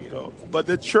 But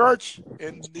the church,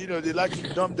 and they like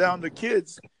to dumb down the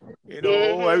kids.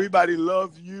 Everybody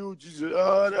love you, Jesus.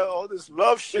 All this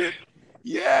love shit.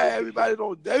 Yeah, everybody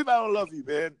don't love you,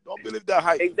 man. Don't believe that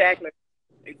hype. Exactly.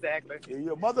 If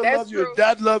your mother loves you, your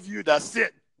dad loves you. That's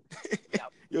it.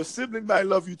 Yep. Your sibling might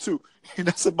love you too, and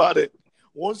that's about it.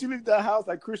 Once you leave that house,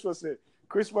 like Chris said,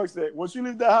 once you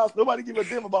leave that house, nobody give a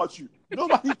damn about you.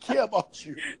 Nobody care about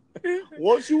you.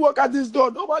 Once you walk out this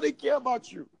door, nobody care about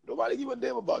you. Nobody give a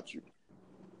damn about you.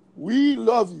 We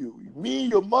love you. Me,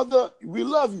 your mother, we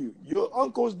love you. Your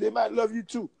uncles, they might love you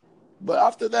too. But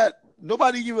after that,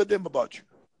 nobody give a damn about you.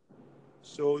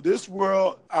 So this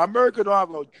world, America don't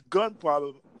have a gun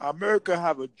problem. America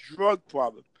have a drug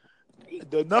problem.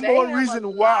 The number one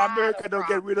reason why America don't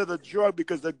get rid of the drug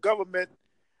because the government,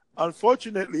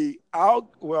 unfortunately,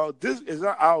 this is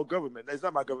not our government. It's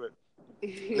not my government.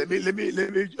 Let me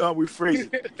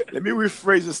rephrase it. Let me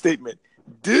rephrase the statement.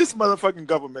 This motherfucking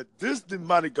government, this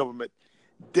demonic government,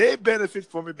 they benefit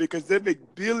from it because they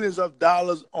make billions of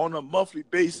dollars on a monthly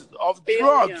basis of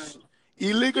drugs,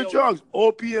 illegal drugs,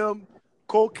 opium,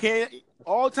 cocaine,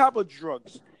 all type of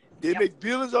drugs. They make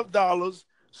billions of dollars.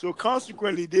 So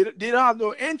consequently, they don't have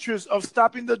no interest of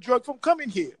stopping the drug from coming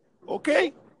here.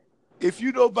 Okay? If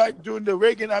you know back during the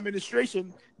Reagan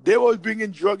administration, they were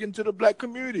bringing drug into the black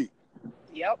community.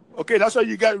 Yep. Okay, that's why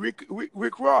you got Rick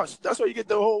Ross. That's why you get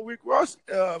the whole Rick Ross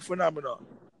phenomenon.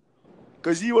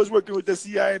 Because he was working with the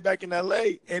CIA back in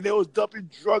L.A. and they was dumping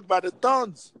drug by the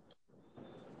tons.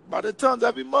 By the tons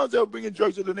every month, they were bringing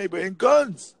drugs to the neighborhood and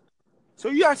guns. So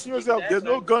you asking yourself, there's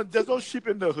no gun, there's no ship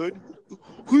in the hood.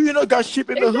 Who got ship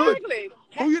in the hood?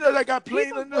 Who that got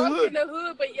plane in the hood? In the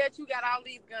hood, but yet you got all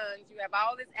these guns. You have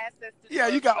all this access to. Yeah,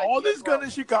 you got all this gun in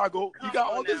Chicago. You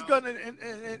got all this gun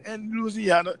in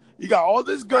Louisiana. You got all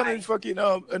this gun in fucking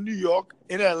New York,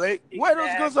 in LA. Exactly. Where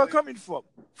those guns are coming from?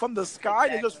 From the sky?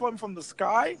 They just from the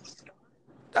sky?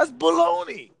 That's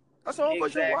baloney. That's a whole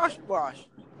bunch of wash.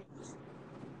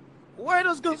 Where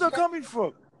those guns are coming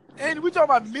from? And we're talking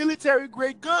about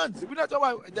military-grade guns. We're not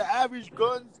talking about the average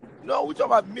guns. No, we're talking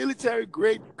about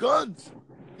military-grade guns.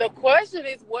 The question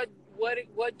is, what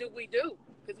do we do?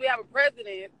 Because we have a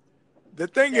president. The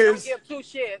thing is, don't give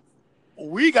two shits.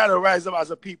 We got to rise up as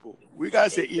a people. We got to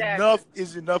say enough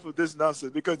is enough of this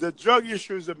nonsense because the drug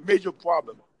issue is a major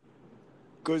problem.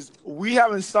 Because we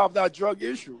haven't solved that drug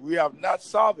issue. We have not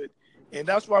solved it. And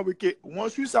that's why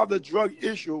once we solve the drug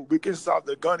issue, we can solve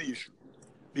the gun issue.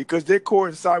 Because they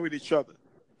coincide with each other.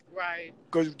 Right.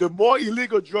 Because the more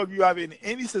illegal drug you have in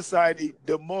any society,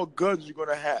 the more guns you're going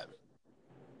to have.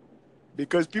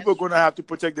 Because people are going to have to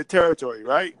protect the territory,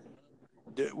 right?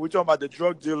 We're talking about the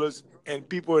drug dealers, and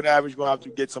people on average going to have to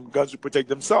get some guns to protect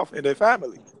themselves and their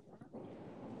family.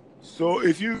 So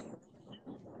if you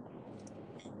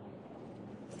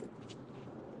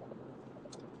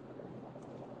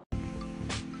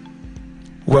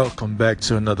welcome back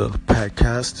to another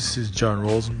podcast. This is John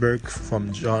Rosenberg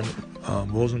from John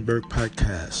Rosenberg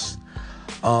Podcast.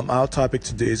 Our topic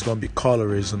today is going to be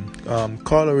colorism.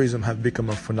 Colorism has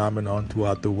become a phenomenon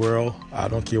throughout the world. I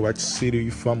don't care what city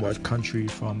you're from, what country you're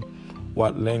from,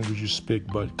 what language you speak,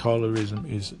 but colorism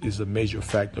is a major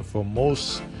factor for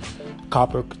most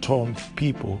copper-toned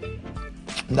people.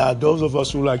 Now, those of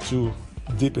us who like to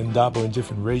dip and dabble in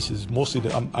different races, mostly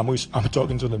I'm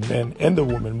talking to the men and the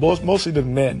women, mostly the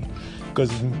men, because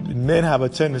men have a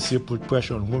tendency to put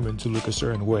pressure on women to look a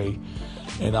certain way.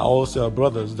 And I always tell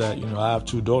brothers that, I have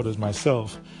 2 daughters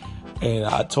myself, and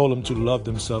I told them to love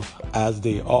themselves as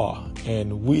they are.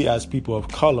 And we as people of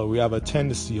color, we have a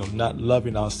tendency of not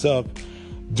loving ourselves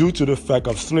due to the fact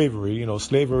of slavery.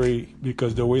 Slavery,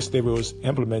 because the way slavery was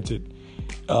implemented,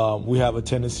 we have a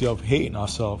tendency of hating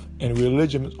ourselves. And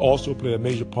religion also play a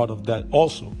major part of that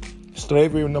also.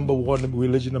 Slavery number 1,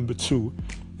 religion number 2,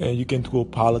 and you can go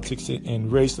politics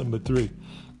and race number 3.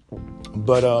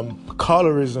 But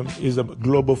colorism is a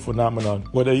global phenomenon.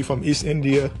 Whether you're from East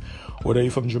India, whether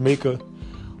you're from Jamaica,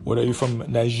 whether you're from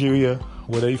Nigeria,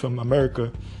 whether you're from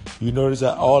America, you notice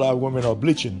that all our women are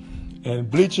bleaching. And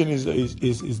bleaching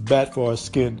is bad for our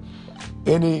skin.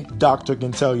 Any doctor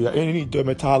can tell you, any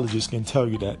dermatologist can tell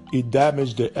you that. It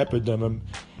damages the epidermis,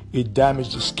 it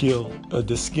damages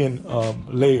the skin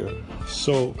layer.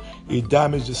 So it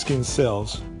damages the skin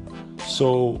cells.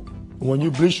 So when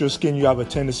you bleach your skin, you have a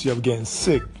tendency of getting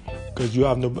sick because you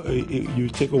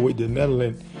take away the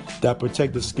melanin that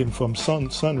protect the skin from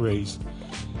sun rays.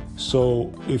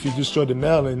 So if you destroy the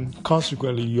melanin,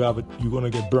 consequently you're going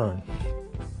to get burned.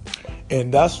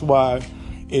 And that's why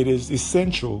it is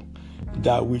essential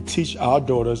that we teach our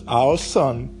daughters, our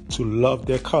son, to love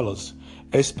their colors,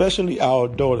 especially our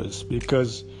daughters,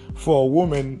 because for a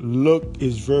woman, look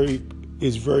is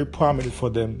very prominent for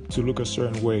them to look a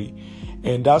certain way.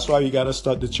 And that's why you got to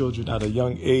start the children at a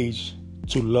young age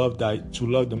to love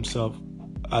themselves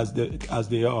as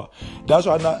they are. That's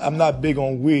why I'm not big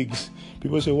on wigs.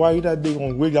 People say, why are you not big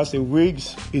on wigs? I say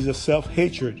wigs is a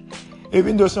self-hatred.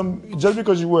 Even though just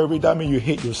because you wear a wig, that means you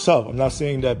hate yourself. I'm not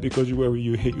saying that because you wear a wig,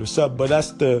 you hate yourself, but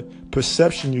that's the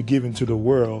perception you give into the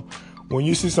world. When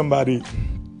you see somebody,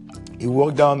 you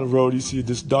walk down the road, you see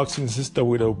this dark-skinned sister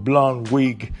with a blonde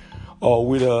wig, or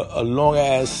with a long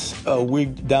ass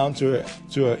wig down to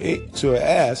her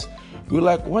ass, you're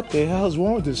like, what the hell is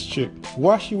wrong with this chick?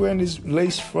 Why is she wearing this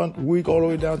lace front wig all the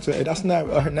way down to her? That's not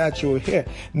her natural hair.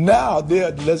 Now,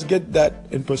 let's get that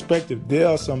in perspective. There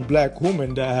are some black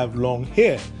women that have long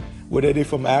hair, whether they're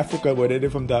from Africa, whether they're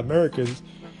from the Americas.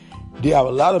 They have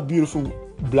a lot of beautiful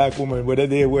black women, whether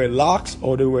they wear locks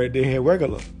or they wear their hair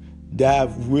regular. They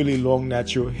have really long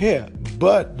natural hair.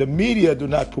 But the media do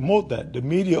not promote that. The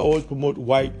media always promote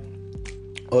white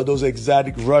or those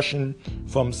exotic Russian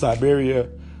from Siberia,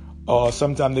 or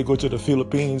sometimes they go to the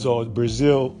Philippines or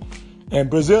Brazil. And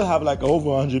Brazil have like over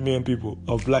 100 million people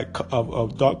of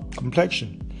dark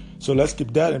complexion. So let's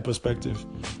keep that in perspective.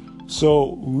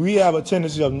 So we have a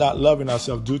tendency of not loving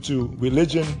ourselves due to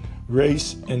religion,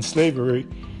 race, and slavery,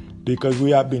 because we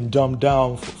have been dumbed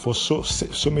down for so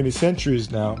many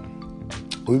centuries now.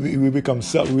 We become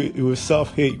we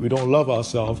self-hate. We don't love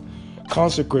ourselves.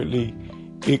 Consequently,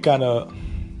 it kind of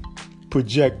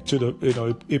project to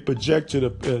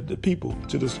the people,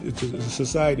 to the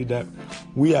society, that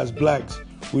we as blacks,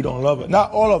 we don't love it.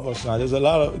 Not all of us now. There are a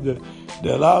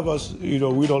lot of us, we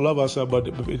don't love ourselves, but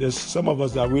there's some of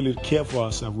us that really care for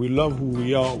ourselves. We love who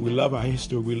we are. We love our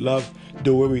history. We love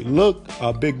the way we look,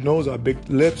 our big nose, our big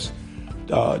lips,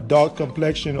 dark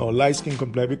complexion or light skin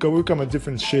complexion, because we come a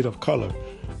different shade of color.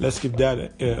 Let's keep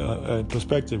that in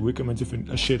perspective. We come a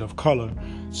different shade of color.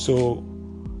 So,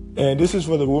 and this is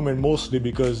for the woman mostly,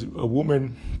 because a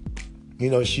woman,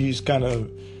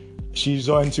 she's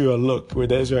all into her look,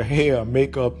 whether it's her hair,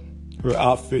 makeup, her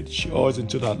outfit, she always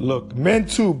into that look. Men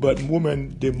too, but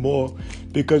women, they're more,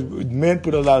 because men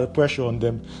put a lot of pressure on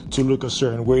them to look a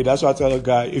certain way. That's why I tell a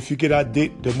guy, if you cannot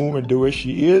date the woman the way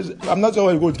she is, I'm not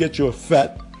telling you go get you a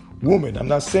fat woman. I'm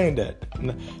not saying that,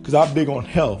 because I'm big on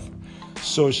health.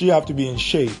 So she have to be in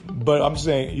shape. But I'm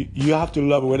saying you have to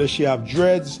love her, whether she have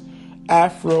dreads,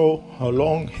 afro, her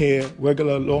long hair,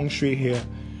 regular long straight hair.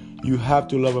 You have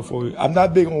to love her for it. I'm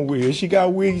not big on wigs. If she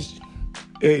got wigs,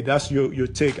 hey, that's your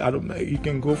take. I don't know. You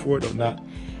can go for it or not.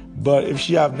 But if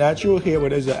she have natural hair,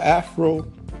 whether it's an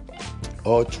afro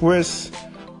or twist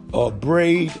or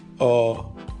braid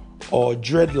or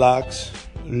dreadlocks,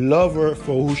 love her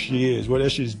for who she is. Whether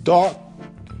she's dark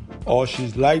or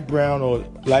she's light brown or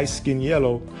light skin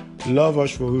yellow, love her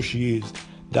for who she is.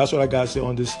 That's what I got to say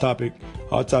on this topic.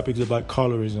 Our topic is about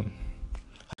colorism.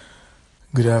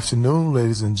 Good afternoon,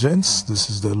 ladies and gents. This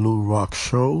is the Lou Rock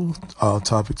Show. Our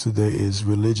topic today is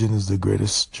religion is the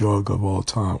greatest drug of all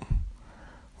time.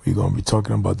 We're going to be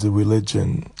talking about the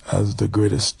religion as the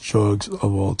greatest drugs of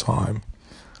all time.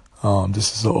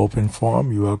 This is an open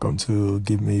forum. You're welcome to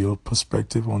give me your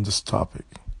perspective on this topic.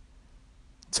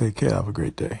 Take care. Have a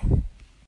great day.